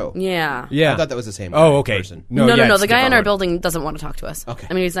had on the show. Yeah. Yeah. I thought that was the same person. No. The guy in our building doesn't want to talk to us. Okay.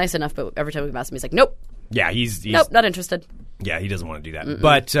 I mean, he's nice enough, but every time we've asked him, he's like, nope. Yeah, he's Nope, not interested. Yeah, he doesn't want to do that.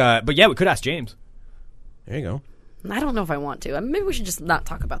 But yeah, we could ask James. There you go. I don't know if I want to. Maybe we should just not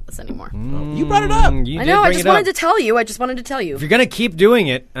talk about this anymore. You brought it up. I know. I just wanted to tell you. If you're going to keep doing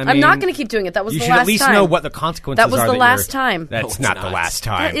it, I'm not going to keep doing it. That was the last time. You should at least know what the consequences are. That was the last time. That's not the last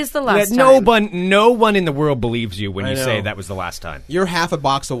time. That is the last time. No one in the world believes you when you say that was the last time. You're half a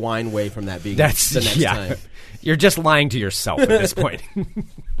box of wine away from that being the next time. You're just lying to yourself at this point.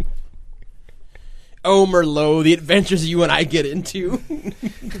 Oh, Merlot, the adventures you and I get into.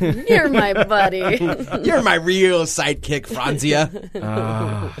 You're my buddy. You're my real sidekick, Freindzia.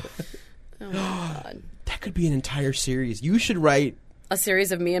 Oh, my God. That could be an entire series. You should write... A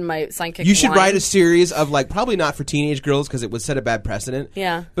series of me and my sidekick. You should write a series of, probably not for teenage girls because it would set a bad precedent.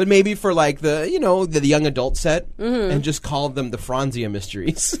 Yeah. But maybe for, the young adult set and just call them the Freindzia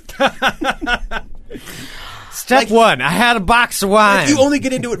Mysteries. Step 1, I had a box of wine. You only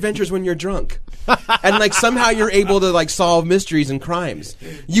get into adventures when you're drunk. And somehow you're able to solve mysteries and crimes.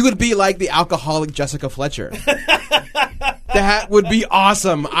 You would be like the alcoholic Jessica Fletcher. That would be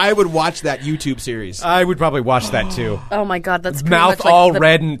awesome. I would watch that YouTube series. I would probably watch that too. Oh my God, that's pretty mouth much all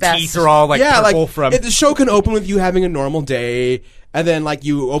red and teeth are all purple from. The show can open with you having a normal day, and then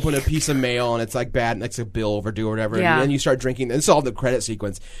you open a piece of mail and it's bad, and it's a bill overdue or whatever, and then you start drinking. And it's all the credit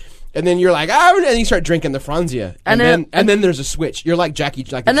sequence. And then you're and you start drinking the Freindzia. And then there's a switch. You're like Jackie.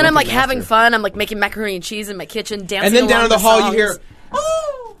 And then I'm having fun. I'm making macaroni and cheese in my kitchen, dancing. And then down in the hall songs. you hear,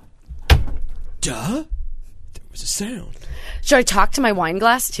 oh, duh, there was a sound. Should I talk to my wine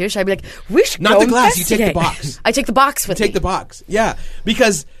glass too? Should I be like, we should not go the glass? investigate. You take the box. I take the box with me. Take the box. Yeah,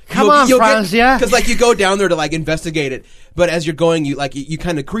 because come on, Freindzia. Because you go down there to investigate it, but as you're going, you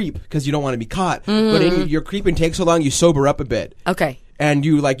kind of creep because you don't want to be caught. But your creeping takes so long, you sober up a bit. Okay. And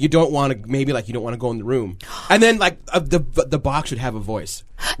you you don't want to you don't want to go in the room, and then the box should have a voice.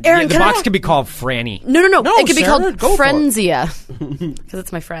 Aaron, the box could be called Franny. No. It could be Sarah, called Freindzia because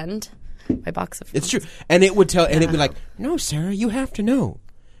it's my friend. My box of friends. It's true, and it would tell, and it'd be like, "No, Sarah, you have to know.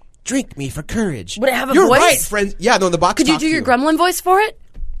 Drink me for courage." Would it have a You're voice? Right, friends. Yeah, no, the box. Could you do your gremlin voice for it?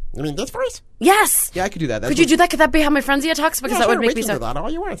 I mean, this voice. Yes. Yeah, I could do that. Could you do that? Could that be how my Freindzia talks? Because that would make me so. All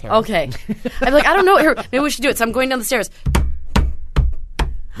you want. Okay. I'd be like, I don't know. Here, maybe we should do it. So I'm going down the stairs.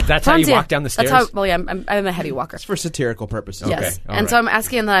 That's how you walk down the stairs? That's how, well, yeah, I'm a heavy walker. It's for satirical purposes. Yes. Okay, and so I'm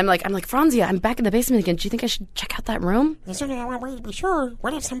asking him that I'm like, Freindzia, I'm back in the basement again. Do you think I should check out that room? I want to be sure.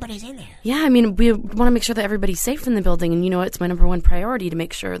 What if somebody's in there? Yeah, I mean, we want to make sure that everybody's safe in the building. And it's my number one priority to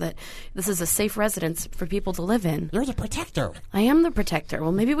make sure that this is a safe residence for people to live in. You're the protector. I am the protector.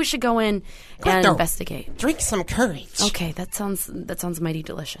 Well, maybe we should go in and investigate. Drink some courage. Okay, that sounds mighty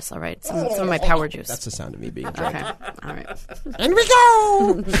delicious. All right, some of my power juice. That's the sound of me being drunk. Okay, all right. And we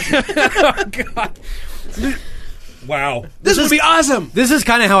go! Oh, God. Wow. This would be awesome! This is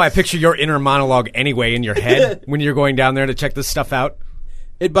kind of how I picture your inner monologue anyway in your head when you're going down there to check this stuff out.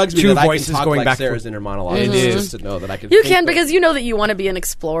 It bugs me Two that voices I can talk going like back Sarah's inner monologue. It is. Just to know that I can. You can because you know that you want to be an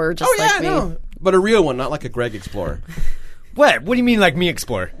explorer just like me. No. But a real one, not like a Greg explorer. What? What do you mean like me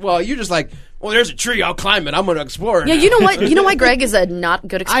explorer? Well, you're just like, well, there's a tree, I'll climb it, I'm going to explore it. Yeah, you know what? You know why Greg is a not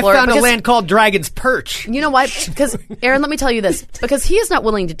good explorer? I found a land called Dragon's Perch. You know why? Because, Aaron, let me tell you this. Because he is not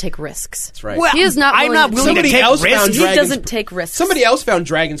willing to take risks. That's right. Well, he is not I'm not willing to Somebody take else risks. found He doesn't take risks. Somebody else found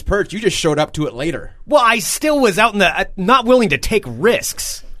Dragon's Perch. You just showed up to it later. Well, I still was out in the not willing to take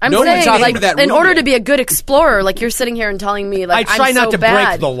risks. I'm No one's saying, out like, into that in room order yet. to be a good explorer, like you're sitting here and telling me, like, I try I'm not so to bad.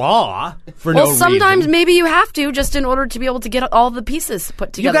 break the law for Well, no sometimes reason. maybe you have to, just in order to be able to get all the pieces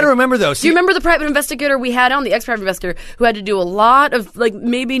put together. You got to remember, though. Do you remember the private investigator we had on, the ex-private investigator, who had to do a lot of, like,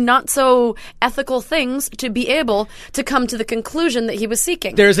 maybe not so ethical things to be able to come to the conclusion that he was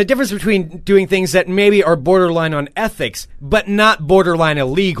seeking? There's a difference between doing things that maybe are borderline on ethics, but not borderline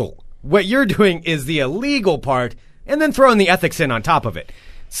illegal. What you're doing is the illegal part, and then throwing the ethics in on top of it.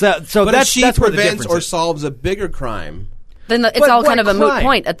 So But that's if she where the prevents difference or is. solves a bigger crime, Then it's all kind of a moot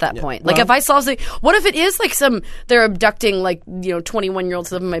point at that point. Like, if I solve something, what if it is like they're abducting like 21-year-olds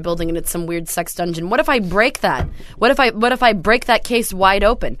who live in my building and it's some weird sex dungeon? What if I break that? What if I break that case wide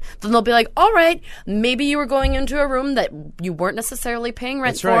open? Then they'll be like, all right, maybe you were going into a room that you weren't necessarily paying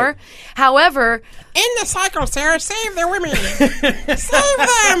rent for. Right. However, in the cycle, Sarah, save the women, save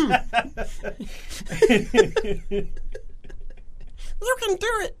them. You can do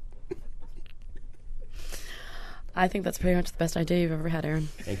it. I think that's pretty much the best idea you've ever had, Aaron.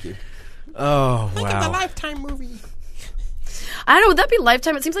 Thank you. Oh, Look at wow. the Lifetime movie. I don't know. Would that be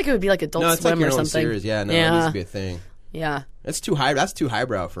Lifetime? It seems like it would be like Adult No, it's Swim like your or own something. series. Yeah, no, it needs to be a thing. Yeah. That's too high. That's too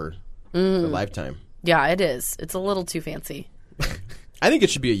highbrow for Lifetime. Yeah, it is. It's a little too fancy. I think it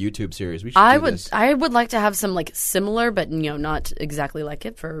should be a YouTube series. We should do this. I would like to have some like similar, but not exactly like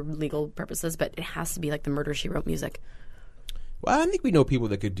it for legal purposes. But it has to be like the Murder, She Wrote music. Well, I think we know people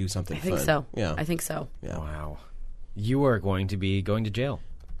that could do something I think fun. so. Yeah. I think so. Yeah. Wow. You are going to be going to jail.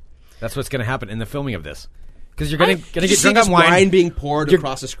 That's what's going to happen in the filming of this. Because you're going to get drunk on wine being poured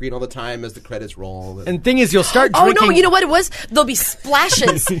across the screen all the time as the credits roll. And the thing is, you'll start drinking. Oh, no, you know what it was? There'll be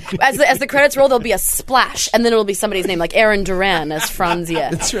splashes. as the credits roll, there'll be a splash. And then it'll be somebody's name, like Aaron DURAN as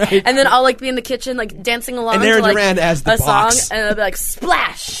Freindzia. That's right. And then I'll be in the kitchen, dancing along and Aaron to, DURAN as the a box. song. And it'll be like,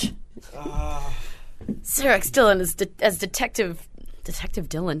 splash! Sarah X. Dillon as Detective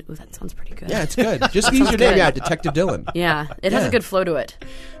Dillon. Ooh, that sounds pretty good. Yeah, it's good. Just use your name. Yeah, Detective Dillon. Yeah, it has a good flow to it.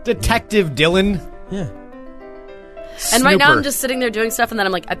 Detective Dillon. Yeah. And right now I'm just sitting there doing stuff, and then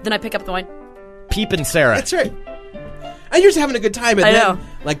I'm like, then I pick up the wine. Peepin' Sarah. That's right. And you're just having a good time, and I then,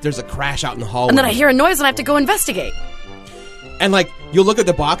 know. there's a crash out in the hallway. And then I hear a noise, and I have to go investigate. And, you'll look at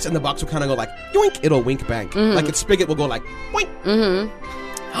the box, and the box will kind of go yoink. It'll wink back. Like its spigot will go boink.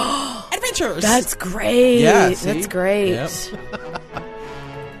 Mm-hmm. Adventures. That's great. Yeah, see? That's great. Yep.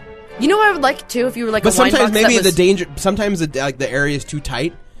 You know what I would like, too, if you were But a wine sometimes box maybe that was... the danger. Sometimes the area is too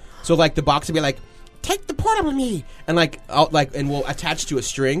tight, so the box would be like, "Take the portal with me," and and we'll attach to a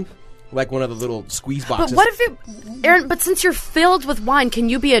string, like one of the little squeeze boxes. But what if Aaron? But since you're filled with wine, can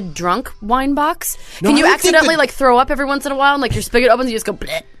you be a drunk wine box? No, Can you I don't think accidentally throw up every once in a while, and your spigot opens, and you just go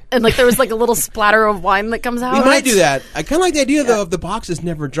bleh, and there was a little splatter of wine that comes out? We might do that. I kind of like the idea though of the box is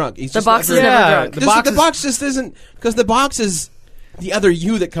never drunk. The box is never drunk. The box just isn't, because the box is the other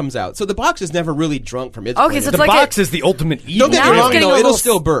you that comes out. So the box is never really drunk from its point of so view. it's The box is the ultimate evil. Don't get Now me it's wrong, getting no, a it'll little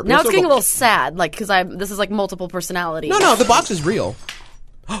still burp. Now It'll it's still getting a go- little sad, because this is multiple personalities. No, the box is real.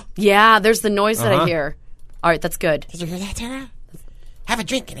 Yeah, there's the noise that I hear. All right, that's good. Did you hear that, Sarah? Have a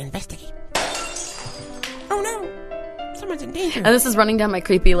drink and investigate. Oh no, someone's in danger. And this is running down my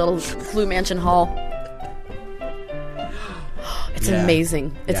creepy little Blue Mansion hall. It's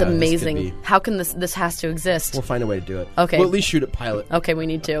amazing. It's Yeah, this amazing. could be. How can this has to exist? We'll find a way to do it. Okay. We'll at least shoot a pilot. Okay, we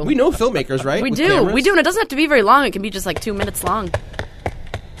need to. We know filmmakers, right? We With do. cameras? We do, and it doesn't have to be very long. It can be just 2 minutes long.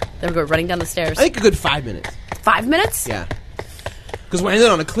 There we go, running down the stairs. I think a good 5 minutes. 5 minutes? Yeah. Because we'll end it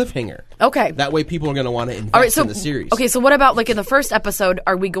on a cliffhanger. Okay. That way people are going to want to invest All right, so in the series. Okay, so what about in the first episode?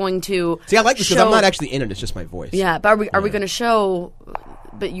 Are we going to? See, I like this because show, I'm not actually in it. It's just my voice. Yeah, but are we going to show?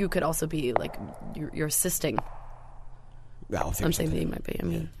 But you could also be you're assisting. Yeah, I'll figure I'm saying that something. you might be. I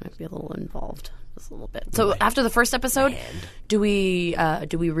mean, might be a little involved, just a little bit. So after the first episode, do we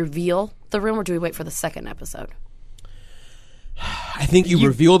reveal the room, or do we wait for the second episode? I think you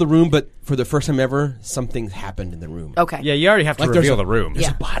reveal the room, but for the first time ever, something's happened in the room. Okay. Yeah, you already have to Like reveal the room. There's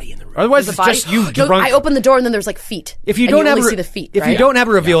Yeah. a body in the room. Otherwise, There's it's a body? just you No, drunk. I open the door and then there's feet. If you and don't you have only a, see the feet, if right? you don't have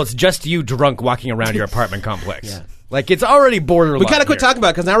a reveal, it's just you drunk walking around your apartment complex. Yeah. It's already borderline. We kind of quit here. talking about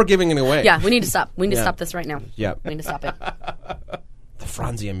it because now we're giving it away. Yeah, we need to stop. We need to Yeah. stop this right now. Yeah. We need to stop it. The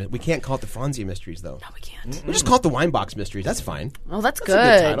Freindzia. We can't call it the Freindzia Mysteries, though. No, we can't. We just call it the Wine Box Mysteries. That's fine. Oh, that's That's good. a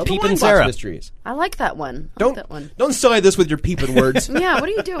good title. The Peep Wine and Box Sarah. Mysteries. I like that one. I like that one. Don't sully this with your peeping words. Yeah, what are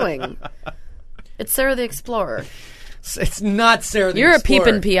you doing? It's Sarah the Explorer. It's not Sarah the You're Explorer.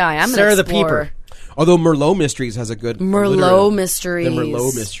 a peeping PI. I'm Sarah an the explorer. Peeper. Although Merlot Mysteries has a good Merlot alliteration. Mysteries. The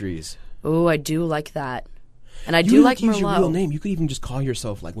Merlot Mysteries. Oh, I do like that. And I You do like use your real Merlot. name. You could even just call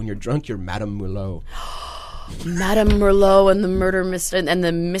yourself, when you're drunk, you're Madame Merlot. Madame Merlot and the murder mystery and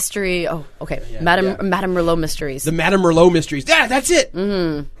the mystery. Oh, okay. Madame Merlot Mysteries. The Madame Merlot Mysteries. Yeah, that's it.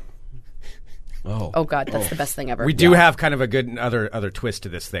 Mm-hmm. Oh God, that's the best thing ever. We do have kind of a good other twist to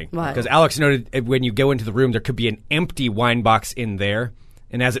this thing. What? Because Alex noted when you go into the room, there could be an empty wine box in there.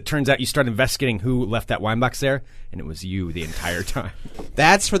 And as it turns out, you start investigating who left that wine box there, and it was you the entire time.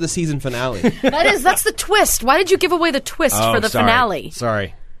 That's for the season finale. That's the twist. Why did you give away the twist for the sorry. finale?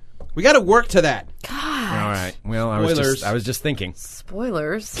 Sorry. We got to work to that. All right. Well, Spoilers. I was just thinking.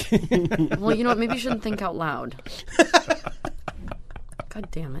 Spoilers. Well, you know what? Maybe you shouldn't think out loud. God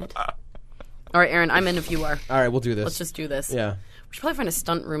damn it. All right, Aaron, I'm in if you are. All right, we'll do this. Let's just do this. Yeah. We should probably find a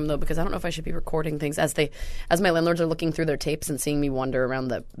stunt room, though, because I don't know if I should be recording things as my landlords are looking through their tapes and seeing me wander around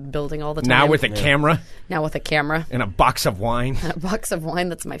the building all the time. Now with a camera? Now with a camera. And a box of wine? A box of wine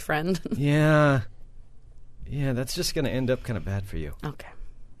that's my friend. Yeah. Yeah, that's just going to end up kind of bad for you. Okay.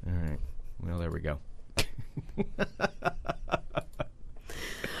 All right. Well, there we go.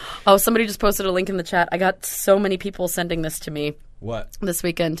 Oh, somebody just posted a link in the chat. I got so many people sending this to me. What? This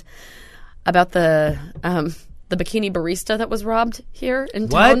weekend. About the bikini barista that was robbed here in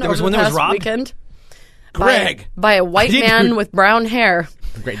town. There was over one the that was past robbed? Weekend. Greg! By a white man with brown hair.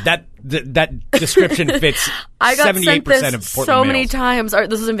 Great. That description fits I got 78% sent this of Portland so many males. times.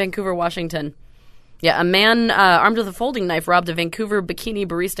 This is in Vancouver, Washington. Yeah, a man armed with a folding knife robbed a Vancouver bikini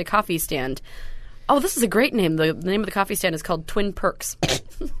barista coffee stand. Oh, this is a great name. The name of the coffee stand is called Twin Perks.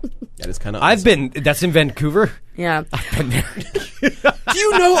 That is kind of That's in Vancouver? Yeah. I've been there. Do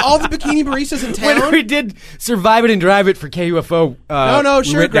you know all the bikini baristas in town? When we did Survive It and Drive It for KUFO,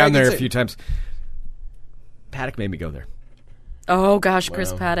 sure, we went down Greg, there a few times. Paddock made me go there. Oh, gosh,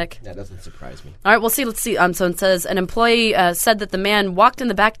 Chris Paddock. That doesn't surprise me. All right, let's see. So it says, an employee said that the man walked in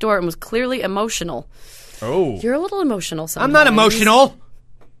the back door and was clearly emotional. Oh. You're a little emotional sometimes. I'm not emotional.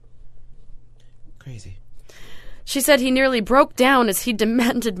 Crazy. She said he nearly broke down as he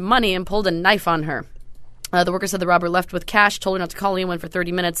demanded money and pulled a knife on her. The worker said the robber left with cash, told her not to call anyone for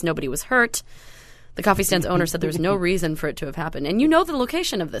 30 minutes. Nobody was hurt. The coffee stand's owner said there was no reason for it to have happened. And you know the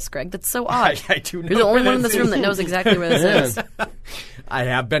location of this, Greg. That's so odd. I do know. You're the only where one in this room that knows exactly where this is. I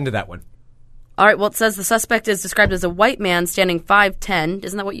have been to that one. All right, well, it says the suspect is described as a white man standing 5'10".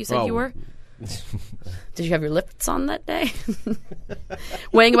 Isn't that what you said you were? Did you have your lifts on that day?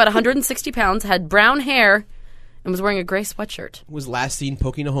 Weighing about 160 pounds, had brown hair, and was wearing a gray sweatshirt. Was last seen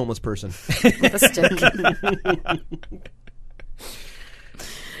poking a homeless person. With a stick.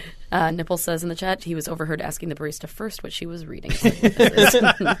 Nipple says in the chat he was overheard asking the barista first what she was reading.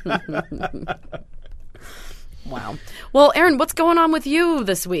 Wow. Well, Aaron, what's going on with you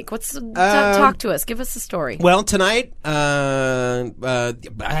this week? Talk to us. Give us a story. Well, tonight, Drive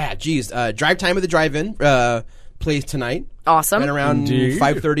Time at the Drive-In plays tonight. Awesome. Right around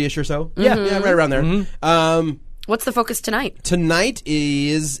 5:30ish or so. Mm-hmm. Yeah, right around there. What's the focus tonight? Tonight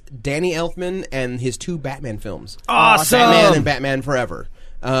is Danny Elfman and his 2 Batman films. Awesome. Batman and Batman Forever.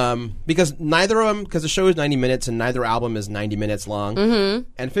 Because neither of them, because the show is 90 minutes and neither album is 90 minutes long. Mm-hmm.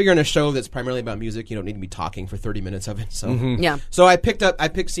 And figuring a show that's primarily about music, you don't need to be talking for 30 minutes of it. So, Yeah. So I picked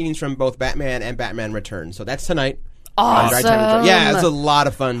scenes from both Batman and Batman Returns. So that's tonight. Awesome. Yeah, it's a lot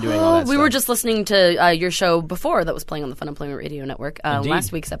of fun doing all that We stuff. were just listening to your show before that was playing on the Funemployment Radio Network.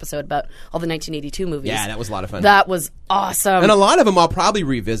 Last week's episode about all the 1982 movies. Yeah, that was a lot of fun. That was awesome. And a lot of them I'll probably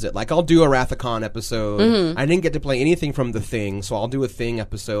revisit. Like, I'll do a Wrath of Khan episode. Mm-hmm. I didn't get to play anything from The Thing, so I'll do a Thing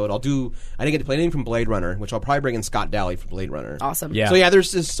episode. I didn't get to play anything from Blade Runner, which I'll probably bring in Scott Daly from Blade Runner. Awesome. Yeah. So, yeah,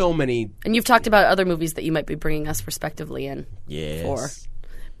 there's just so many. And you've talked about other movies that you might be bringing us respectively in. Yes. For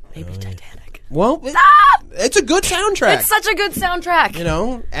maybe Titanic. Well, it's a good soundtrack. It's such a good soundtrack.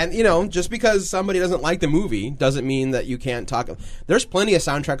 And just because somebody doesn't like the movie doesn't mean that you can't talk. There's plenty of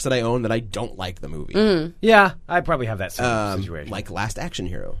soundtracks that I own that I don't like the movie. Mm-hmm. Yeah, I probably have that same situation. Like Last Action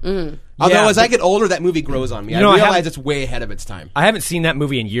Hero. Mm-hmm. Although as I get older, that movie grows on me. I realize it's way ahead of its time. I haven't seen that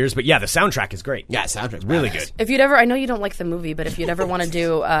movie in years, but yeah, the soundtrack is great. Yeah, soundtrack's really badass. good. I know you don't like the movie, but if you'd ever want to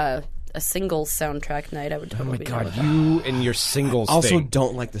do a single soundtrack night, I would totally be down with that. You and your singles Also thing.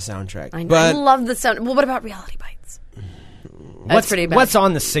 don't like the soundtrack. I know. But I love the sound. Well, what about Reality Bites? That's pretty bad. What's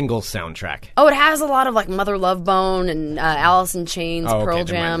on the single soundtrack? Oh, it has a lot of like Mother Love Bone and Alice in Chains, Oh, okay, Pearl then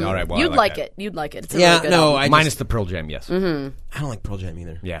Jam. all right, well, I You'd like like that. it. You'd like it. It's a really good album. Minus the Pearl Jam, yes. Mm-hmm. I don't like Pearl Jam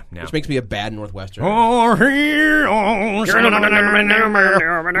either. Yeah, no. Which makes me a bad Northwestern. Oh,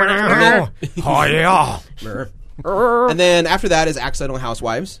 yeah. And then after that is Accidental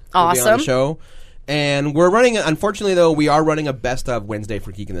Housewives. Will be on Awesome. the show. And we're running, unfortunately though, we are running a Best of Wednesday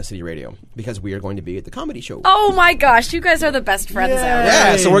for Geek in the City Radio because we are going to be at the comedy show. Oh my gosh, you guys are the best friends ever.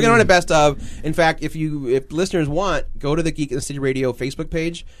 Yeah, so we're going to run a Best of. In fact, if listeners want, go to the Geek in the City Radio Facebook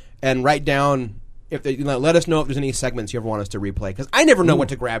page and write down, let us know if there's any segments you ever want us to replay, because I never know what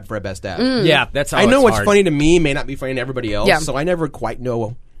to grab for a Best of. Yeah, that's how I know it's what's hard. funny to me may not be funny to everybody else, Yeah. so I never quite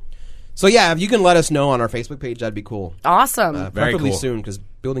know. So yeah, if you can let us know on our Facebook page, that'd be cool. Awesome. Very Preferably cool. soon, because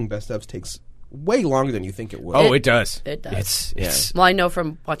building Best ofs takes way longer than you think it will. Oh, it does. It does. It's Well, I know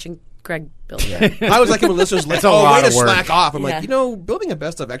from watching Greg build it. I was like, when listeners like, a lot way of to work. slack off. I'm Yeah. like, building a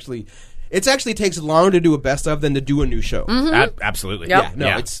Best of actually takes longer to do a Best of than to do a new show. absolutely. Yep. Yeah, no,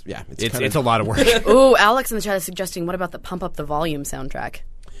 Yeah. it's It's a lot of work. Ooh, Alex in the chat is suggesting, what about the Pump Up the Volume soundtrack?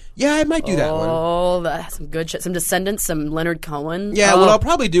 Yeah, I might do that one. Oh, that's some good shit. Some Descendants, some Leonard Cohen. Yeah, what I'll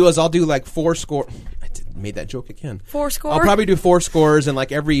probably do is I'll do like 4 score. I made that joke again. 4 score? I'll probably do 4 scores, and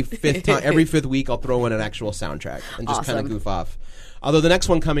like every fifth week I'll throw in an actual soundtrack and just kind of goof off. Although the next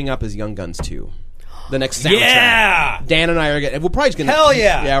one coming up is Young Guns 2. The next soundtrack. Yeah! Dan and I are we're probably just gonna. Hell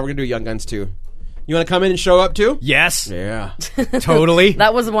yeah! Yeah, we're gonna do Young Guns 2. You want to come in and show up too? Yes. Yeah. Totally.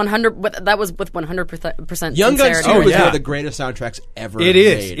 That was 100. That was with 100% Young Guns 2 sincerity. was one of the greatest soundtracks ever. It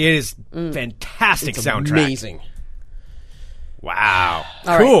is. made. It is fantastic It's soundtrack. amazing. Wow.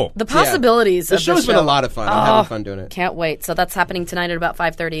 All Cool. right. The possibilities The of show's the been show. a lot of fun. I'm having fun doing it. Can't wait. So that's happening tonight at about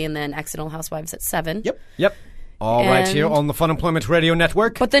 5:30, and then Accidental Housewives at 7. Yep. All right, And- here on the Funemployment Radio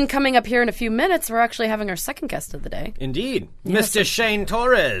Network. But then coming up here in a few minutes, we're actually having our second guest of the day. Indeed. Mr. Shane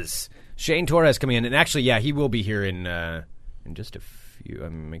Torres. Shane Torres coming in. And actually, yeah, he will be here in just a few.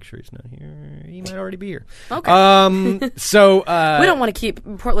 Make sure he's not here. He might already be here. Okay. So We don't want to keep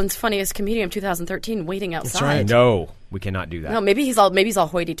Portland's funniest comedian of 2013 waiting outside. right. No, we cannot do that. No, maybe he's all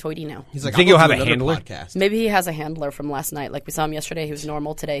hoity-toity now. He's like, Think I'll you'll go have do a another handler? podcast. Maybe he has a handler from last night. Like we saw him yesterday, he was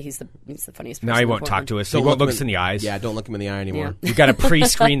normal. Today, he's the funniest person. Now he in won't talk Portland. to us. He won't look us in the eyes. Yeah, don't look him in the eye anymore. You've got to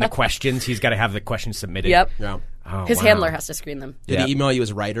pre-screen the questions. He's got to have the questions submitted. Yep. Yeah. Oh, His wow. handler has to screen them. Did Yeah. he email you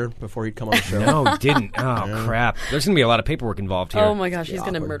as writer before he'd come on the show? No, he didn't. Oh, crap. There's going to be a lot of paperwork involved here. Oh my gosh, he's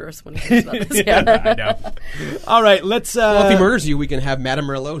going to awkward. murder us when he hears about this. Yeah. I know. All right, let's... Well, if he murders you, we can have Madame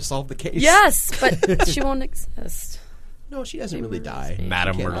Merlot solve the case. Yes, but she won't exist. No, she doesn't really die.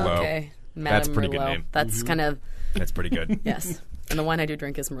 Madame She can't- Merlot. Okay. That's a Madame pretty good Merlot. name. That's kind of, That's pretty good. yes. And the wine I do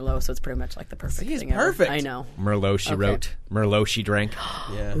drink is Merlot, so it's pretty much like the perfect See, it's thing ever. perfect. I know. Merlot, she Okay. wrote. Merlot, she drank.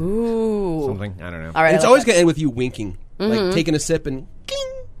 Yeah. Ooh. Something. I don't know. All right. And it's I like always that. going to end with you winking. Like taking a sip and ging.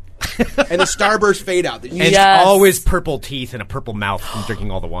 And the starburst fade out. And Yes. it's always purple teeth and a purple mouth from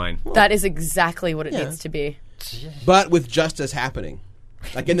drinking all the wine. That is exactly what it needs to be. But with justice happening.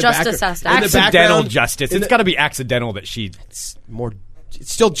 Like in the Justice background. has to in the Accidental background, justice. in It's the- got to be accidental that she... It's more.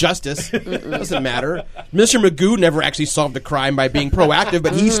 It's still justice. Doesn't matter. Mr. Magoo never actually solved the crime by being proactive,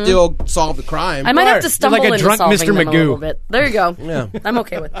 but he still solved the crime. I might have to You're stumble like a into drunk solving Mr. them a Magoo. little bit. There you go. Yeah. I'm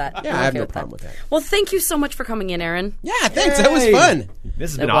okay with that. Yeah, I'm I have okay no with problem with that. Well, thank you so much for coming in, Aaron. Yeah, thanks. That was fun.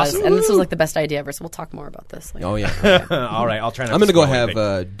 This has It been was, awesome. and this was like the best idea ever. So we'll talk more about this later. Oh yeah. All right, I'll try not I'm to gonna go spoil have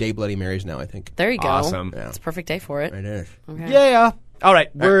anything. Day Bloody Marys now. I think. There you go. Awesome. It's a perfect day for it. It is. Okay. Yeah. All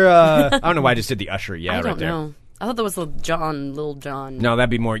right, we're... I don't know why I just did the usher. Yeah, I right don't there. know. I thought that was Little John. No, that'd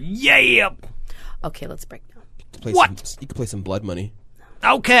be more... Yeah! Okay, let's break now. You could play some Blood Money.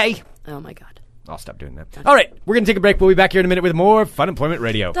 Okay. Oh my God. I'll stop doing that. All right, we're going to take a break. We'll be back here in a minute with more Funemployment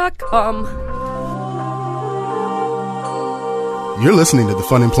Radio. .com. You're listening to the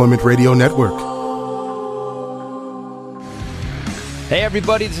Funemployment Radio Network. Hey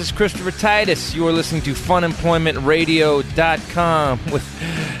everybody, this is Christopher Titus. You are listening to funemploymentradio.com with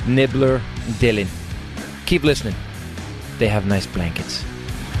Nibbler and Dylan. Keep listening. They have nice blankets.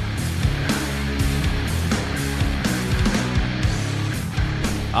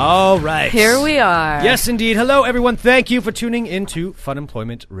 All right. Here we are. Yes, indeed. Hello, everyone. Thank you for tuning into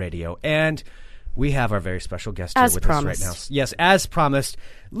Funemployment Radio. And we have our very special guest here As with promised. us right now. Yes, as promised.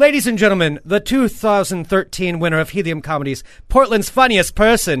 Ladies and gentlemen, the 2013 winner of Helium Comedy's Portland's Funniest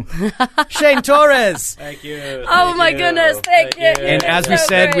Person, Shane Torres. Thank you. Oh my goodness. Thank you. And as we So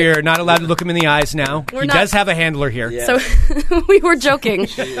said, great. we're not allowed to look him in the eyes now. We're He not- does have a handler here. Yeah. So we were joking.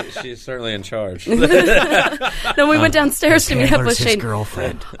 She's certainly in charge. Then we went downstairs to meet up with Handler's his Shane.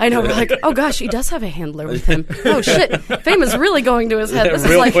 girlfriend. I know. We're like, oh gosh, he does have a handler with him. Oh shit, fame is really going to his head. This is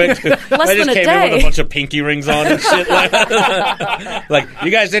Real like quick, less I than just a came in with a day. bunch of pinky rings on and shit. Like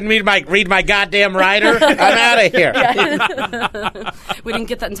you guys didn't read my goddamn rider. I'm out of here. We didn't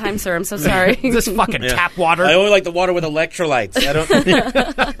get that in time, sir. I'm so sorry. This fucking tap water. I only like the water with electrolytes. I don't.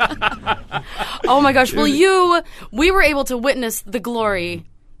 Oh my gosh. Well, we were able to witness the glory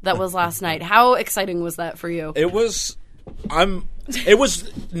that was last night. How exciting was that for you? It was. It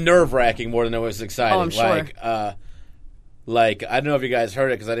was nerve wracking more than it was exciting. Oh, I'm sure. Like I don't know if you guys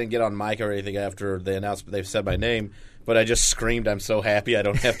heard it because I didn't get on mic or anything after they announced they said my name. But I just screamed, "I'm so happy I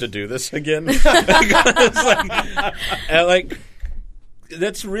don't have to do this again." like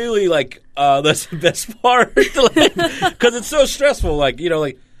that's really that's the best part because it's so stressful. Like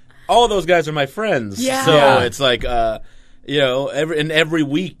all of those guys are my friends. Yeah. So it's like every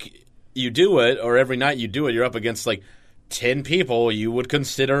week you do it or every night you do it, you're up against 10 people you would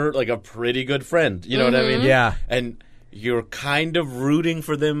consider a pretty good friend. You know what I mean? Yeah. And you're kind of rooting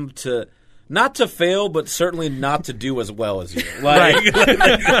for them to. Not to fail, but certainly not to do as well as you.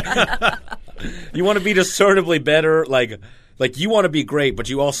 You want to be discernibly better. Like like you want to be great, but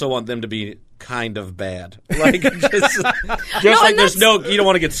you also want them to be kind of bad. Like just like there's you don't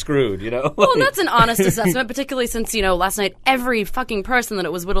want to get screwed, you know? Well, that's an honest assessment, particularly since, last night every fucking person that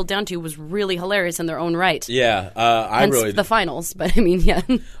it was whittled down to was really hilarious in their own right. Yeah, Hence the finals, but I mean, yeah.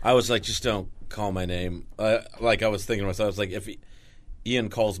 I was like, just don't call my name. Like I was thinking to myself, I was like, if Ian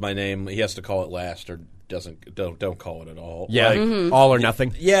calls my name, he has to call it last, or don't call it at all. Yeah, like, all or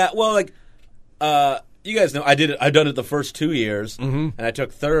nothing. Yeah, well, like, you guys know I've done it the first 2 years, and I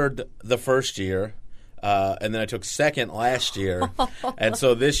took third the first year, and then I took second last year, and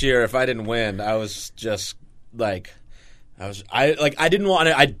so this year, if I didn't win, I was just like. I didn't want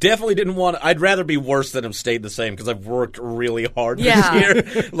to. I definitely didn't want. I'd rather be worse than have stayed the same because I've worked really hard this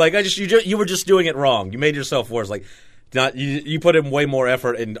year. Like you were just doing it wrong. You made yourself worse. Like, you put in way more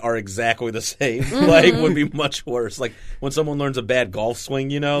effort and are exactly the same. Like, would be much worse. Like when someone learns a bad golf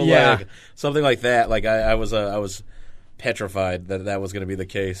swing, like something like that. Like I was petrified that was going to be the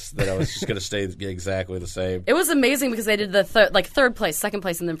case. That I was just going to stay exactly the same. It was amazing because they did the third place, second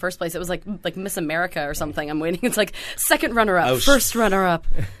place, and then first place. It was like Miss America or something. I'm waiting. It's like second runner up, first runner up.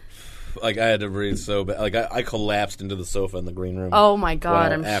 Like I had to breathe so bad. Like I collapsed into the sofa in the green room. Oh my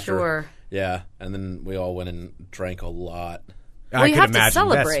God, I'm sure. Yeah, and then we all went and drank a lot. Well, you have to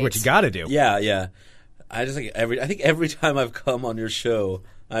celebrate. That's what you got to do. Yeah. I just think every time I've come on your show,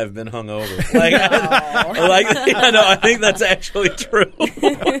 I've been hungover. I think that's actually true.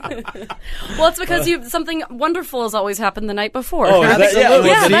 Well, it's because something wonderful has always happened the night before. Oh, that's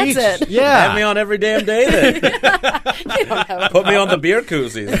it. Yeah, have me on every damn day then. Put me on the beer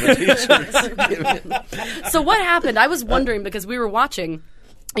koozies and the t-shirts. So what happened? I was wondering because we were watching.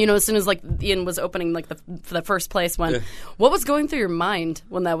 As soon as Ian was opening the first place one, what was going through your mind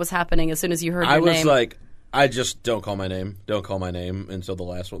when that was happening? As soon as you heard your name, I was like, I just don't call my name until the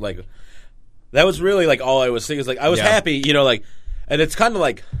last one. Like that was really like all I was thinking. Is like I was happy, and it's kind of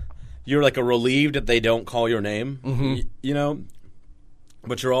like you're like relieved that they don't call your name,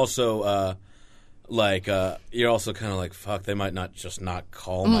 but you're also you're also kind of like fuck, they might not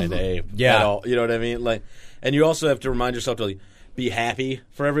call my name at all. You know what I mean? Like, and you also have to remind yourself to be happy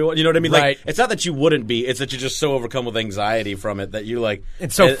for everyone. You know what I mean? Right. Like, it's not that you wouldn't be. It's that you're just so overcome with anxiety from it that you like.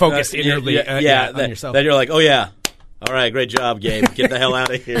 It's so focused inwardly on yourself. That you're like, oh yeah. All right, great job, Gabe. Get the hell out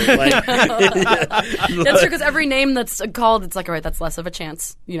of here. Like, that's true, because every name that's called, it's like, all right, that's less of a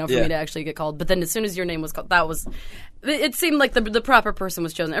chance, for me to actually get called. But then as soon as your name was called, it seemed like the proper person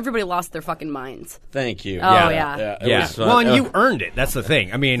was chosen. Everybody lost their fucking minds. Thank you. Oh, yeah. It was fun. Well, and you earned it. That's the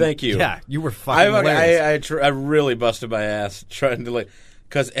thing. I mean, thank you. Yeah, you were fucking hilarious. I really busted my ass trying to,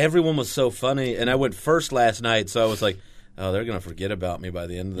 because everyone was so funny, and I went first last night, so I was like, oh, they're going to forget about me by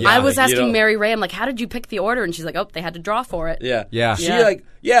the end of the night. I was asking Mary Ray, I'm like, how did you pick the order? And she's like, oh, they had to draw for it. Yeah. She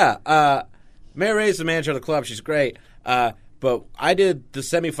Mary Ray's the manager of the club. She's great. But I did the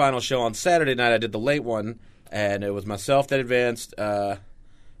semifinal show on Saturday night. I did the late one, and it was myself that advanced,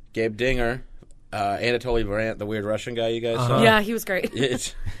 Gabe Dinger, Anatoly Varant, the weird Russian guy you guys saw. Yeah, he was great.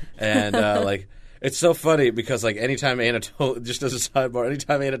 It's so funny because, anytime Anatoly, just as a sidebar,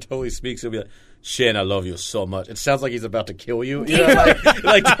 anytime Anatoly speaks, he'll be like, Shane, I love you so much. It sounds like he's about to kill you.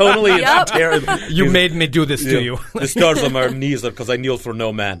 Totally. It's terrible. You made me do this to you. The stars on my knees because I kneel for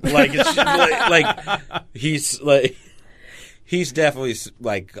no man. He's definitely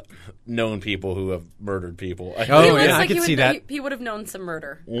known people who have murdered people. I can see that. He would have known some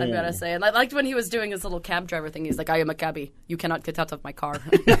murder, I've got to say. And I liked when he was doing his little cab driver thing. He's like, I am a cabbie. You cannot get out of my car.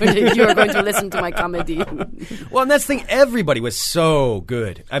 You are going to listen to my comedy. Well, and that's the thing. Everybody was so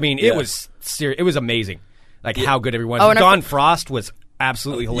good. I mean, it was it was amazing. How good everyone was. Don Frost was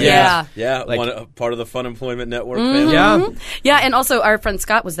absolutely hilarious. Yeah, part of the Funemployment Network. Yeah, and also our friend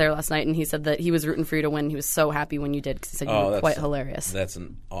Scott was there last night, and he said that he was rooting for you to win. He was so happy when you did because he said you were quite hilarious. That's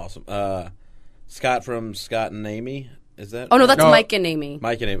awesome. Scott from Scott and Amy, is that? Oh no, that's Mike and Amy.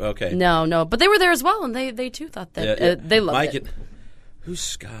 Mike and Amy, okay. No, but they were there as well, and they too thought that they loved it. Who's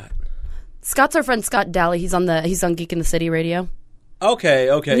Scott? Scott's our friend Scott Daly. He's on Geek in the City radio. Okay,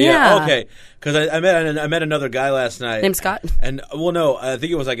 yeah, okay. Because I met another guy last night named Scott. And no, I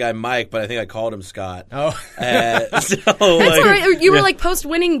think it was that guy Mike, but I think I called him Scott. Oh, that's all right. You were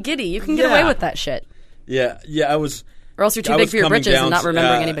post-winning giddy. You can get away with that shit. Yeah, I was. Or else you're too big for your britches and not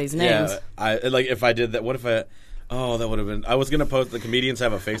remembering anybody's names. Yeah, if I did that. What if I? Oh, that would have been. I was gonna post. The comedians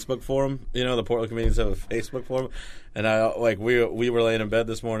have a Facebook forum. The Portland comedians have a Facebook forum, and we were laying in bed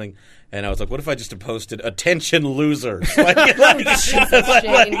this morning, and I was like, what if I just posted "Attention losers"? There's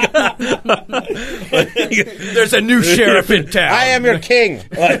a new sheriff in town. I am your king.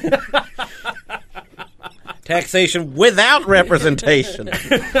 taxation without representation.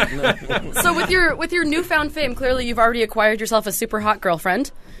 So with your newfound fame, clearly you've already acquired yourself a super hot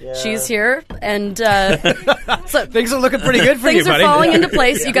girlfriend. Yeah. She's here, and so things are looking pretty good for you, buddy. Things are falling into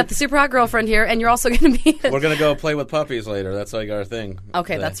place. You got the super hot girlfriend here, and you're also going to be. We're going to go play with puppies later. That's like our thing.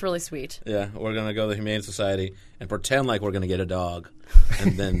 Okay, that's really sweet. Yeah, we're going to go to the Humane Society and pretend like we're going to get a dog,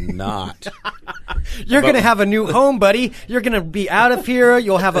 and then not. You're going to have a new home, buddy. You're going to be out of here.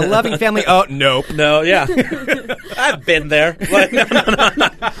 You'll have a loving family. Oh, nope. No, yeah. I've been there. Like, no.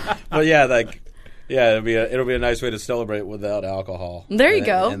 But yeah, like, yeah, it'll be a nice way to celebrate without alcohol. There you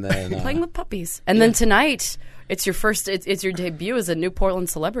go. And then, playing with puppies. And then tonight, it's your first. It's your debut as a new Portland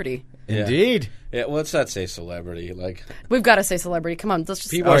celebrity. Indeed. Yeah, well, let's not say celebrity. Like, we've got to say celebrity. Come on, let's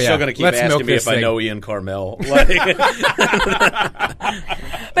just. People are still going to keep asking me if I know Ian Carmel. Like,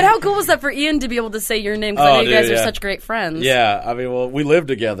 but how cool was that for Ian to be able to say your name? Because I know you guys are such great friends. Yeah, I mean, well, we live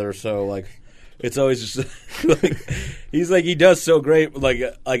together, so like, it's always just like he does so great. Like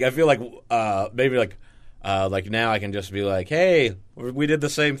I feel like maybe like now I can just be like, hey, we did the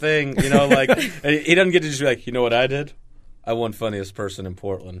same thing, you know. Like he doesn't get to just be like, you know what I did? I won funniest person in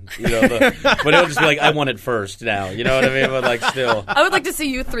Portland, you know. But it'll just be like I won it first now, you know what I mean? But like still, I would like to see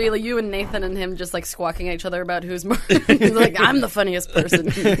you three, like you and Nathan and him, just like squawking at each other about who's more. Like I'm the funniest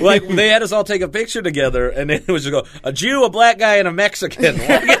person. Like they had us all take a picture together, and then it was just go a Jew, a black guy, and a Mexican.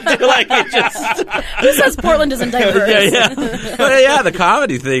 Like it just. Who says Portland isn't diverse? Yeah. But yeah, the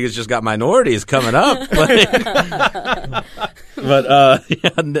comedy thing has just got minorities coming up. Like, but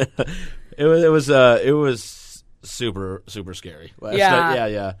yeah, it was. Super scary.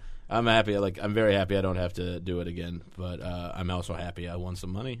 Yeah. I'm happy. Like I'm very happy I don't have to do it again. But I'm also happy I won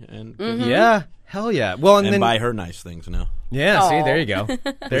some money and yeah, hell yeah. Well, and then buy her nice things now. Yeah, see, there you go.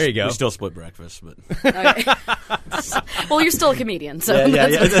 There you go. We still split breakfast, but okay. Well, you're still a comedian, so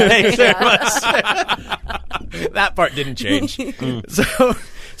yeah. Thanks very much. That part didn't change.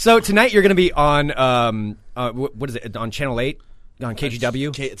 So tonight you're going to be on what is it on Channel 8? On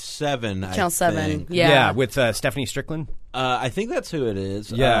KGW? It's 7, Channel 7, yeah. With Stephanie Strickland? I think that's who it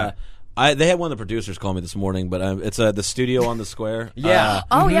is. Yeah. They had one of the producers call me this morning, but it's the studio on the square. Yeah.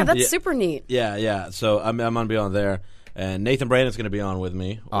 Yeah, that's super neat. Yeah. So I'm going to be on there. And Nathan Brandon's going to be on with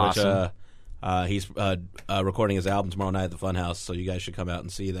me. Awesome. Which, he's recording his album tomorrow night at the Funhouse, so you guys should come out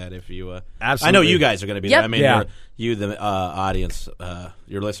and see that if you... Absolutely. I know you guys are going to be there. I mean, you, the audience,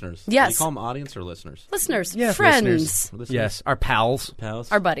 your listeners. Yes. Do you call them audience or listeners? Listeners. Yeah, friends. Listeners. Yes, our pals.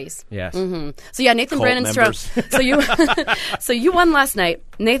 Our buddies. Yes. Mm-hmm. So yeah, Nathan Brandon's... So you won last night.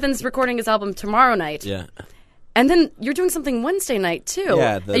 Nathan's recording his album tomorrow night. Yeah. And then you're doing something Wednesday night too.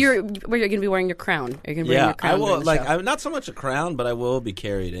 Yeah, where you're going to be wearing your crown. Are you going to be wearing your crown? I will. Like, I'm not so much a crown, but I will be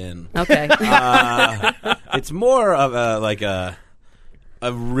carried in. Okay. It's more of a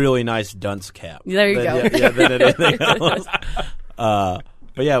really nice dunce cap. There you go. Yeah, than anything else.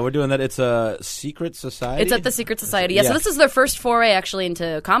 But yeah, we're doing that. It's a secret society. It's at the Secret Society. Yeah, so this is their first foray actually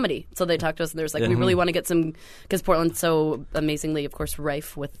into comedy. So they talked to us and there's like, we really want to get some, because Portland's so amazingly, of course,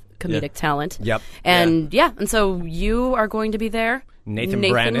 rife with comedic talent. Yep. And and so you are going to be Nathan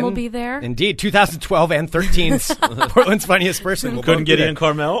Brandon will be there. Indeed, 2012 and 13's Portland's funniest person. Couldn't get Ian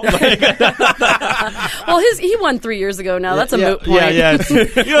Carmel. Well, he won 3 years ago now. That's a moot point. Yeah.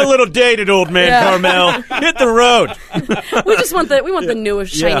 You're a little dated, old man, Carmel. Hit the road. We just want the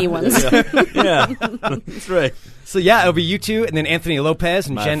newest, shiny ones. Yeah, that's right. So it'll be you two, and then Anthony Lopez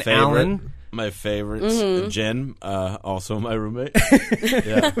and Jen Allen. My favorites, Jen, also my roommate.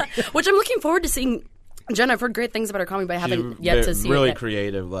 Which I'm looking forward to seeing. Jen, I've heard great things about her comedy, but I haven't yet to see it. Really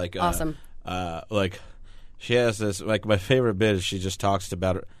creative, like awesome. Like she has this. Like my favorite bit is she just talks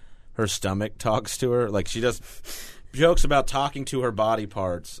about her stomach talks to her. Like she does jokes about talking to her body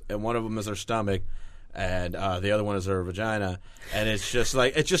parts, and one of them is her stomach, and the other one is her vagina. And it's just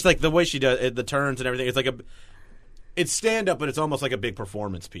like the way she does it, the turns and everything. It's like it's stand up, but it's almost like a big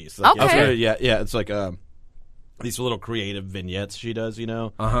performance piece. Like, okay. It's like these little creative vignettes she does. You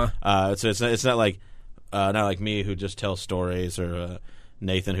know. So it's not like. Not like me who just tells stories, or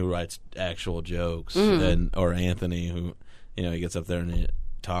Nathan who writes actual jokes, or Anthony who, he gets up there and he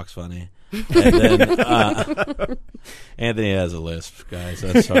talks funny. And then Anthony has a lisp, guys.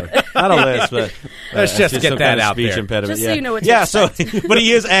 That's sorry, not a lisp, but let's just get that out speech there. impediment. Just so you know what to expect. But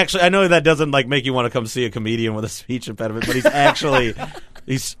he is actually. I know that doesn't like make you want to come see a comedian with a speech impediment, but he's actually.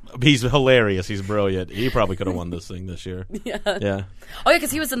 He's hilarious. He's brilliant. He probably could have won this thing this year. Yeah. Oh yeah,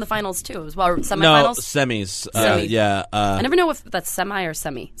 because he was in the finals too as well. Semifinals. No, semis. I never know if that's semi or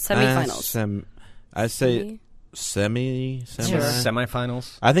semi. Semifinals. I say semi. Sure.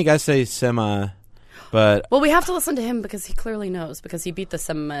 Semifinals. I think I say semi. But we have to listen to him because he clearly knows because he beat the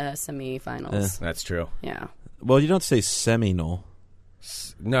semifinals. That's true. Yeah. Well, you don't say Seminole.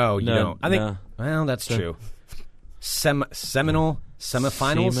 No, you don't. I think. Well, that's true. Seminole.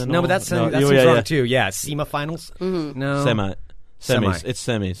 Semifinals? Seminole? No, but that seems wrong too. Yeah, semifinals? Mm-hmm. No. Semis. It's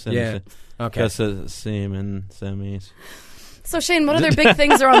semis. Yeah. Okay. Because semen, semis. So, Shane, what other big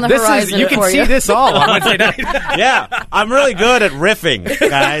things are on the horizon you can for see you? this all on Wednesday night. Yeah, I'm really good at riffing,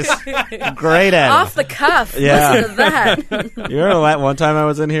 guys. Great at Off it. the cuff. Yeah. Listen to that. You remember that one time I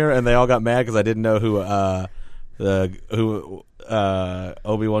was in here and they all got mad because I didn't know who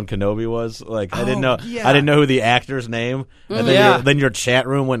Obi-Wan Kenobi was. Like I didn't know who the actor's name. And then your chat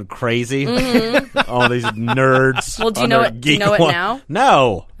room went crazy. All these nerds. Well, do you know it? Do you know it now?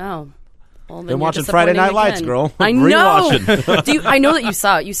 No. Oh. Well, Been watching Friday Night Lights, girl. I know. Rewatching. I know that you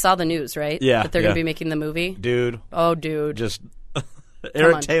saw it. You saw the news, right? Yeah. That they're going to be making the movie. Dude. Oh, dude. Just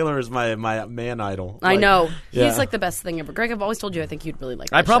Eric Taylor is my man idol. I know. Yeah. He's like the best thing ever. Greg, I've always told you I think you'd really like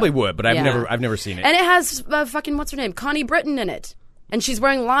that I probably show. would, but I've never seen it. And it has fucking what's her name? Connie Britton in it. And she's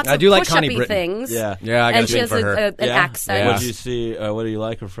wearing lots of like push-uppy Connie Britton. things. Yeah. Yeah, I got and to she has for her. an accent. Yeah. What did you see? What do you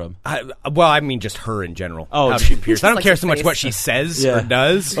like her from? Well, I mean, just her in general. Oh, how she appears. I don't like care her so much face. what she says or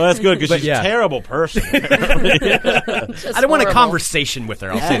does. Well, that's good because But she's a terrible person. I don't want a horrible. conversation with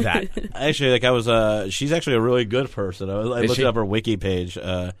her. I'll say that. Actually, she's actually a really good person. I looked up her wiki page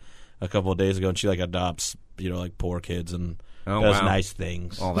a couple of days ago, and she adopts poor kids and does nice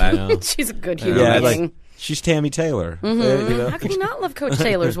things. All that. She's a good human being. She's Tammy Taylor. How can you not love Coach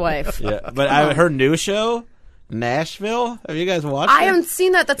Taylor's wife? Yeah, but her new show, Nashville. Have you guys watched it? I haven't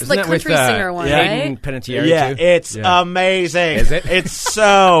seen that. That's Isn't like that with, country singer one, Hayden right? Panettiere, Yeah, too? it's amazing. Is it? It's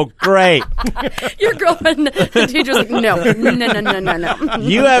so great. Your girlfriend, the teacher's like, no.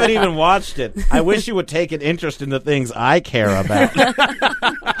 You haven't even watched it. I wish you would take an interest in the things I care about.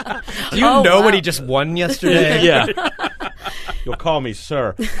 Do you know what he just won yesterday? Yeah. You'll call me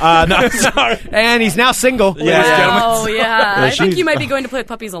sir. No, sorry. And he's now single. Oh, yeah. I think she's- you might be going to play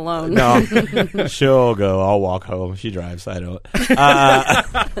puppies alone. No, she'll go. I'll walk home. She drives. I don't.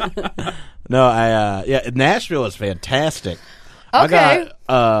 Nashville is fantastic. Okay.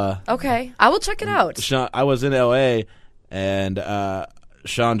 I Okay. I will check it out. I was in L.A. and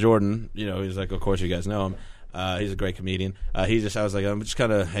Sean Jordan. He's like, of course you guys know him. He's a great comedian. I was like, I'm just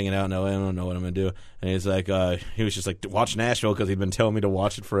kind of hanging out in L.A. I don't know what I'm gonna do. And he's like, he was just like, watch Nashville because he'd been telling me to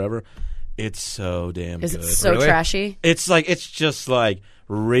watch it forever. It's so damn Is good. it so trashy? It's just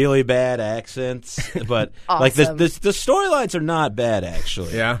really bad accents, but Awesome. the storylines are not bad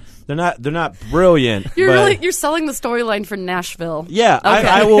actually. Yeah. They're not brilliant. You're selling the storyline for Nashville. Yeah, Okay.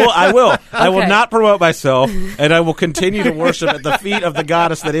 I will. I will Okay. not promote myself, and I will continue to worship at the feet of the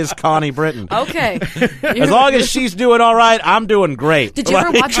goddess that is Connie Britton. Okay. As long as she's doing all right, I'm doing great. Did you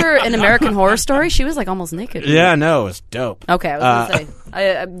ever watch her in American Horror Story? She was almost naked. Yeah, no, it's dope. Okay, I was going to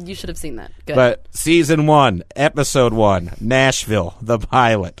say. You should have seen that. Good. But season 1, episode 1, Nashville, the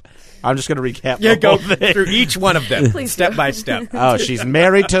pilot. I'm just going to recap. Yeah, the go whole thing. through each one of them, Please step do. by step. Oh, she's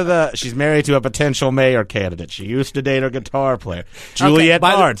married to a potential mayor candidate. She used to date her guitar player, Juliet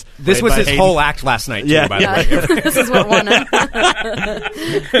Barnes. This played was by his Hayden- whole act last night, too, Yeah, by the way. This is what won it.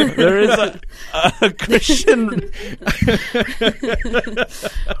 There is a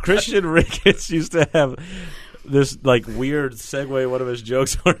Christian Ricketts used to have this weird segue. One of his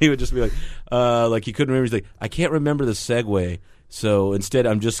jokes where he would just be like he couldn't remember. He's like, I can't remember the segue. So instead,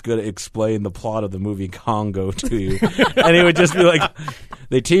 I'm just going to explain the plot of the movie Congo to you. And he would just be like,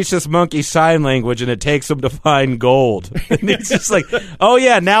 they teach this monkey sign language and it takes him to find gold. And he's just like, oh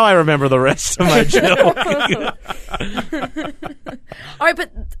yeah, now I remember the rest of my joke. All right,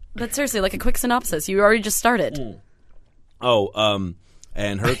 but seriously, a quick synopsis. You already just started. And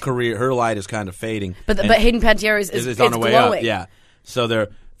her career, her light is kind of fading. But Hayden Panettiere is on her way glowing. up. Yeah. So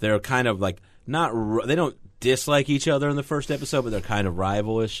they're kind of they don't dislike each other in the first episode, but they're kind of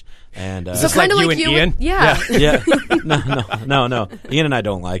rivalish. And So kind of you like and you Ian? Yeah. yeah, no. Ian and I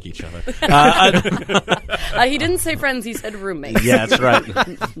don't like each other. He didn't say friends. He said roommates. Yeah, that's right.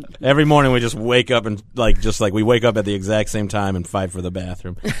 Every morning we just wake up and we wake up at the exact same time and fight for the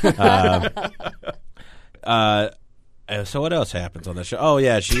bathroom. So what else happens on the show? Oh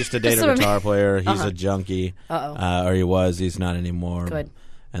yeah, she used to date a guitar player. He's a junkie. Or he was. He's not anymore. Good.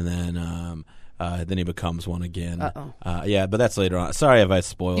 And then he becomes one again. Yeah, but that's later on. Sorry if I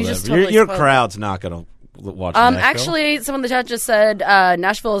spoiled You it. just totally Your spoiled crowd's not going to watch Nashville. Actually, someone in the chat just said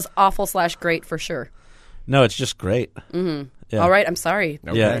Nashville is awful / great for sure. No, it's just great. Mm-hmm. All right, I'm sorry.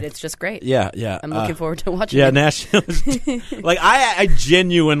 Yeah. But it's just great. Yeah. I'm looking forward to watching Yeah, it. Nashville. Like I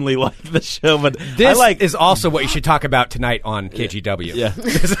genuinely like the show, but This I like is also what you should talk about tonight on KGW. Yeah.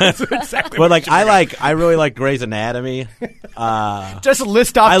 That's exactly. But like I really like Grey's Anatomy. Just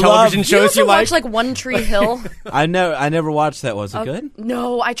list off television Do you shows ever you like. watch One Tree Hill? I never watched that. Was it good?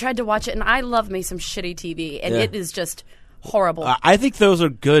 No, I tried to watch it, and I love me some shitty TV, and it is just horrible. I think those are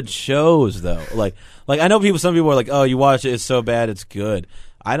good shows, though. Like I know some people are like, "Oh, you watch it, it's so bad, it's good."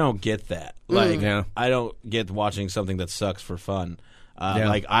 I don't get that. Like, I don't get watching something that sucks for fun.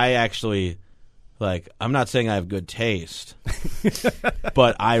 Like, I actually, I'm not saying I have good taste,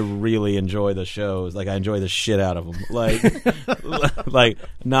 but I really enjoy the shows. Like, I enjoy the shit out of them. Like,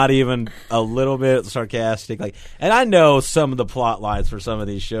 not even a little bit sarcastic. And I know some of the plot lines for some of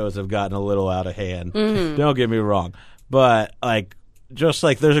these shows have gotten a little out of hand. Mm-hmm. Don't get me wrong. But, just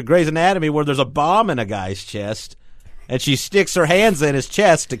like there's a Grey's Anatomy where there's a bomb in a guy's chest, and she sticks her hands in his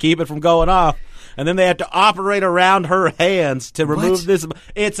chest to keep it from going off, and then they have to operate around her hands to remove this.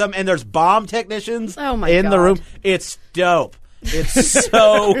 And there's bomb technicians in the room. It's dope. It's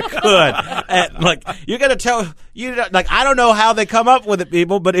so good. And, you're gonna tell I don't know how they come up with it,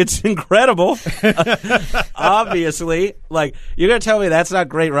 people, but it's incredible. Obviously, you're gonna tell me that's not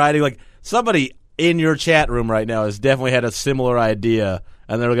great writing. Somebody in your chat room right now has definitely had a similar idea,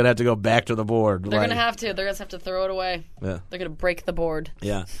 and they're going to have to go back to the board. They're going to have to. They're going to have to throw it away. Yeah. They're going to break the board.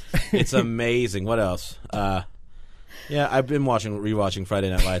 Yeah. It's amazing. What else? I've been rewatching Friday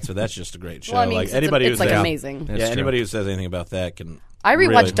Night Lights, so that's just a great show. Well, I mean, anybody it's amazing. Anybody who says anything about that can. I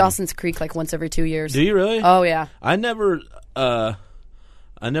rewatch Dawson's Creek once every 2 years. Do you really? Oh yeah. I never saw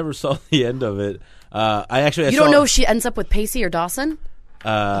the end of it. You don't know if she ends up with Pacey or Dawson?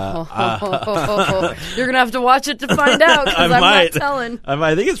 You're gonna have to watch it to find out because I'm not telling.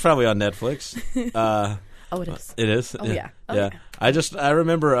 I think it's probably on Netflix. It is. It is. Oh yeah. I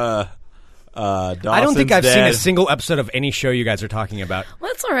remember. Dawson's I don't think I've dad. seen a single episode of any show you guys are talking about.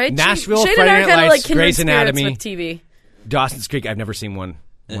 Well, that's all right. Nashville, Shade Friday and I Night kind Lights, of Grey's kindred spirits Anatomy, with TV. Dawson's Creek. I've never seen one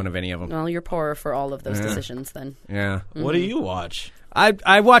of any of them. Well, you're poorer for all of those decisions then. Yeah. Mm-hmm. What do you watch?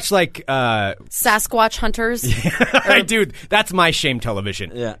 I watch Sasquatch Hunters. I do. That's my shame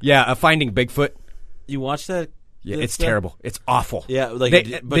television. Yeah. Finding Bigfoot. You watch that? Yeah, it's terrible. It's awful. Yeah,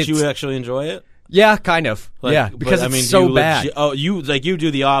 but you actually enjoy it? Yeah, kind of. Because it's so bad. You do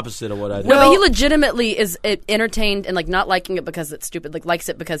the opposite of what I do. No, but he legitimately is entertained and not liking it because it's stupid. Likes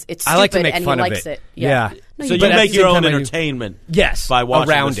it because it's stupid. I like to make and fun he of likes it. Yeah. No, so you make your own entertainment. Yes, by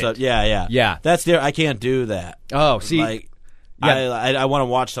watching around stuff. it. Yeah. That's there. I can't do that. Oh, see, I want to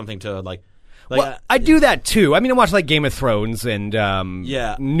watch something to well, I do that too. I mean, I watch Game of Thrones and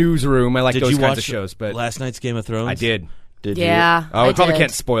Newsroom. I like those kinds of shows. But last night's Game of Thrones? I did. Did yeah, you? Oh, we probably can't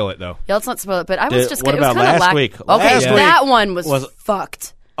spoil it though. Yeah, let's not spoil it. But I was just. What it was about last week? Okay, that one was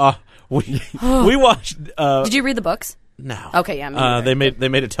fucked. We watched. Did you read the books? No. Okay, yeah. They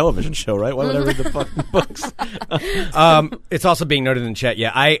made a television show, right? Why would I read the fucking books? It's also being noted in the chat.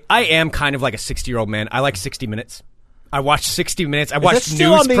 Yeah, I am kind of like a 60-year-old man. I like 60 Minutes. I watch 60 Minutes. I watch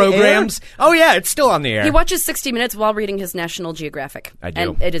news programs. Oh yeah, it's still on the air. He watches 60 Minutes while reading his National Geographic. I do.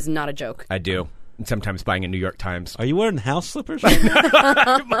 And it is not a joke. I do. And sometimes buying a New York Times. Are you wearing house slippers?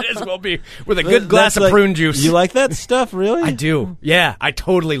 Might as well be with a good glass of prune juice. You like that stuff, really? I do. Yeah, I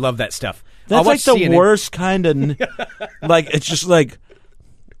totally love that stuff. That's the worst kind of it's just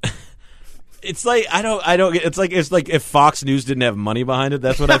it's I don't get it's like if Fox News didn't have money behind it.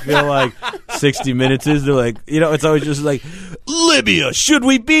 That's what I feel like 60 Minutes is. They're it's always just Libya, should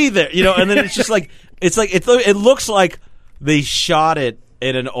we be there? And then it's just it looks like they shot it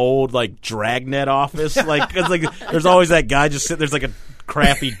in an old Dragnet office, because there's always that guy just sitting there's a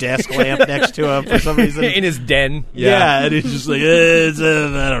crappy desk lamp next to him for some reason in his den. Yeah, and he's just I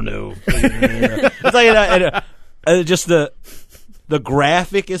don't know. It's just the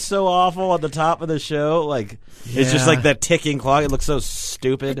graphic is so awful at the top of the show. It's just that ticking clock. It looks so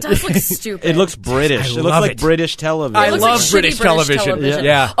stupid. It does look stupid. It looks British. It looks like British television. I love British television.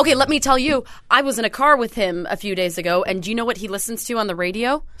 Yeah. Okay, let me tell you. I was in a car with him a few days ago, and do you know what he listens to on the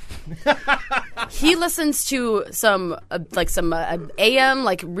radio? He listens to some AM,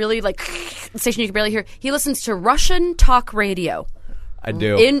 really station you can barely hear. He listens to Russian talk radio. I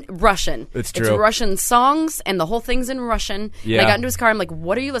do. In Russian. It's true. It's Russian songs, and the whole thing's in Russian. Yeah. And I got into his car. I'm like,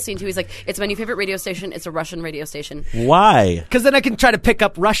 what are you listening to? He's like, it's my new favorite radio station. It's a Russian radio station. Why? Because then I can try to pick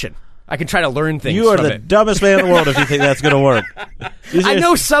up Russian. I can try to learn things. You are from the it. dumbest man in the world if you think that's going to work. I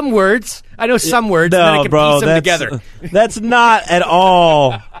know some words. And then I can piece them together. That's not at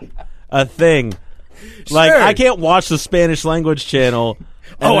all a thing. Sure. I can't watch the Spanish language channel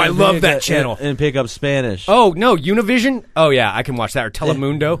Oh, I love that channel. And pick up Spanish. Oh, no, Univision? Oh, yeah, I can watch that. Or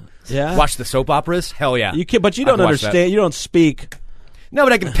Telemundo. Yeah. Watch the soap operas? Hell yeah. You can, but you don't understand. You don't speak. No,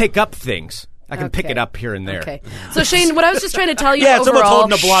 but I can pick up things. I can pick it up here and there. Okay. So, Shane, what I was just trying to tell you yeah, someone's overall...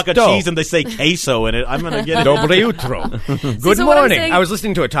 holding a block of cheese and they say queso in it. I'm going to get it. Doble utro. Good morning. I was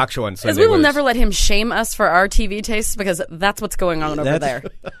listening to a talk show on Sunday. Is we will never let him shame us for our TV tastes because that's what's going on over there.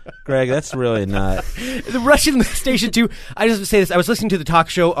 Greg, that's really not... The Russian station, too. I just say this. I was listening to the talk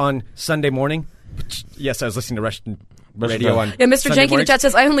show on Sunday morning. Yes, I was listening to Russian radio on Mr. Sunday Janky in the chat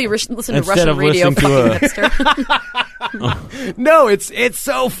says, I only listen to Russian radio. No, it's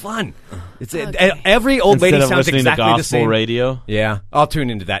so fun. It's every old lady sounds exactly the same. Radio. Yeah, I'll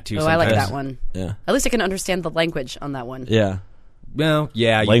tune into that too. Oh, sometimes. I like that one. Yeah, at least I can understand the language on that one. Yeah. Well,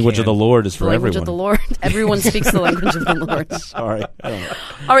 yeah. Language of the Lord is for everyone. Language of the Lord. Everyone speaks the language of the Lord. Sorry.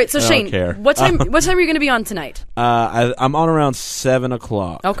 All right, so Shane, care. what time are you going to be on tonight? I'm on around 7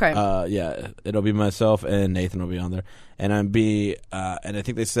 o'clock. Okay. Yeah, it'll be myself and Nathan will be on there, and and I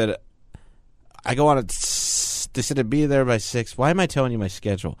think they said I go on at. They said to be there by 6. Why am I telling you my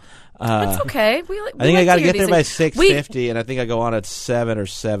schedule? That's okay. I think I got to get there by 6:50, and I think I go on at 7 or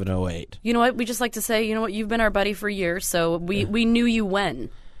 7:08. You know what? We just like to say, you know what? You've been our buddy for years, so we knew you when.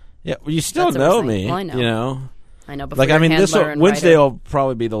 Yeah, well, you still know me. Well, I know. You know. I know. Before this Wednesday will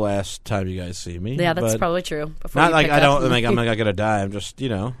probably be the last time you guys see me. Yeah, that's probably true. Not like I'm not gonna die. I'm just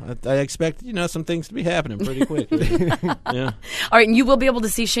I expect some things to be happening pretty quick. Yeah. All right, and you will be able to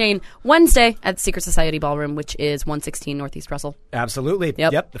see Shane Wednesday at the Secret Society Ballroom, which is 116 Northeast Russell. Absolutely.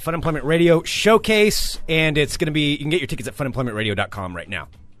 Yep. The Fun Employment Radio Showcase, and it's going to be. You can get your tickets at funemploymentradio.com right now.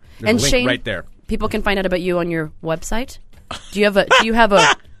 There's and a link Shane, right there. People can find out about you on your website. Do you have a?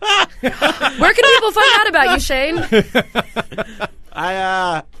 Where can people find out about you, Shane?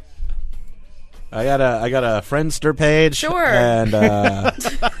 I got a Friendster page. Sure. And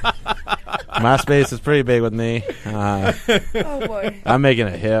MySpace is pretty big with me. Oh boy. I'm making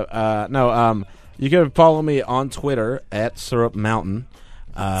it hip. You can follow me on Twitter at Syrup Mountain.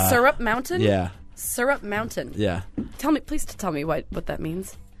 Syrup Mountain? Yeah. Syrup Mountain. Yeah. Please tell me what that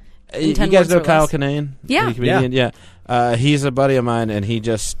means. You guys know Kyle Kinane? Yeah. Yeah. He's a buddy of mine, and he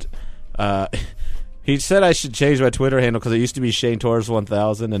just he said I should change my Twitter handle because it used to be Shane Torres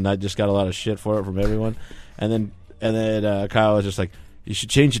 1000, and I just got a lot of shit for it from everyone. And then Kyle was just like, you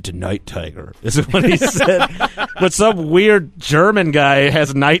should change it to Night Tiger, is what he said. But some weird German guy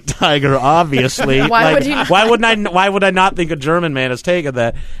has Night Tiger, obviously. Why would I not think a German man has taken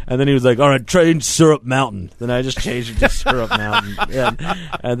that? And then he was like, all right, change Syrup Mountain. Then I just changed it to Syrup Mountain.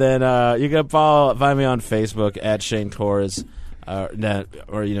 And then you can find me on Facebook at Shane Torres, or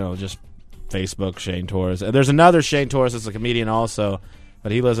just Facebook Shane Torres. And there's another Shane Torres that's a comedian also,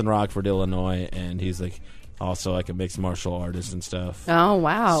 but he lives in Rockford, Illinois, and he's like also like a mixed martial artist and stuff. Oh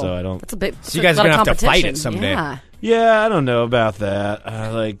wow! So I don't. That's a bit. So you guys are gonna have to fight it someday. Yeah, I don't know about that.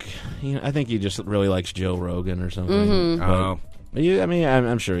 I think he just really likes Joe Rogan or something. Mm-hmm.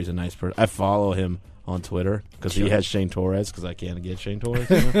 I'm sure he's a nice person. I follow him on Twitter because he has Shane Torres because I can't get Shane Torres.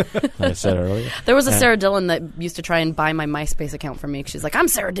 Like I said earlier. There was a Sarah Dillon that used to try and buy my MySpace account from me. She's like, "I'm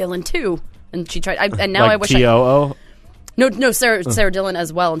Sarah Dillon too," and she tried. And now like I wish T-O-O? No, Sarah Dillon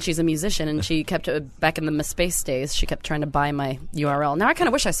as well, and she's a musician, and she kept back in the MySpace days. She kept trying to buy my URL. Now I kind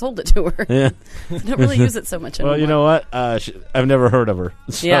of wish I sold it to her. Yeah, I don't really use it so much anymore. Well, you know what? I've never heard of her,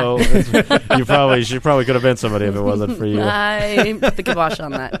 so she probably could have been somebody if it wasn't for you. I put the kibosh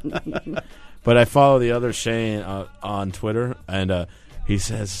on that. But I follow the other Shane on Twitter, and he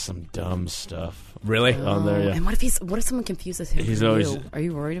says some dumb stuff. Really? On there, yeah. And what if someone confuses him? He's always. Are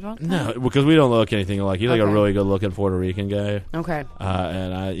you worried about that? No, because we don't look anything alike. He's like a really good-looking Puerto Rican guy. Okay.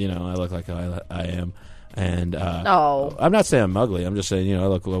 And I look like I am. And oh, I'm not saying I'm ugly. I'm just saying, I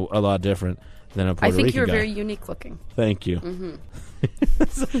look a lot different than a Puerto Rican guy. I think you're very unique looking. Thank you. Mm-hmm.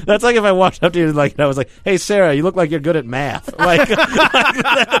 That's like if I walked up to you and I was like, "Hey, Sarah, you look like you're good at math." Like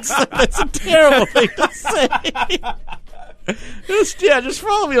that's a terrible thing to say. Just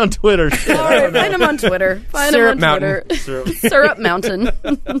follow me on Twitter. All right, find him on Twitter. Syrup Mountain. Syrup Mountain.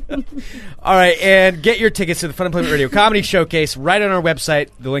 All right, and get your tickets to the Fun Employment Radio Comedy Showcase right on our website.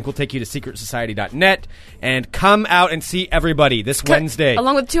 The link will take you to secretsociety.net. And come out and see everybody this Wednesday.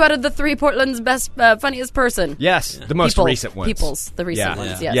 Along with 2 out of the 3 Portland's best, funniest person. Yes, the most recent ones. The recent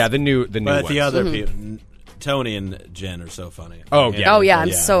ones, yes. Yeah, the new but ones. The other people, Tony and Jen are so funny. Oh, yeah.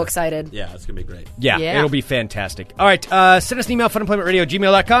 I'm so excited. Yeah, it's going to be great. Yeah, it'll be fantastic. All right, send us an email,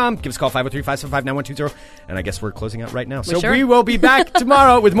 funemploymentradio@gmail.com. Give us a call, 503-575-9120. And I guess we're closing out right now. So we will be back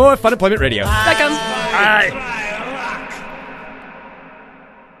tomorrow with more Fun Employment Radio. Second. Bye.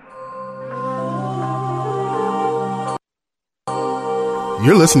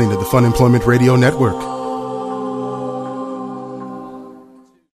 You're listening to the Funemployment Radio Network.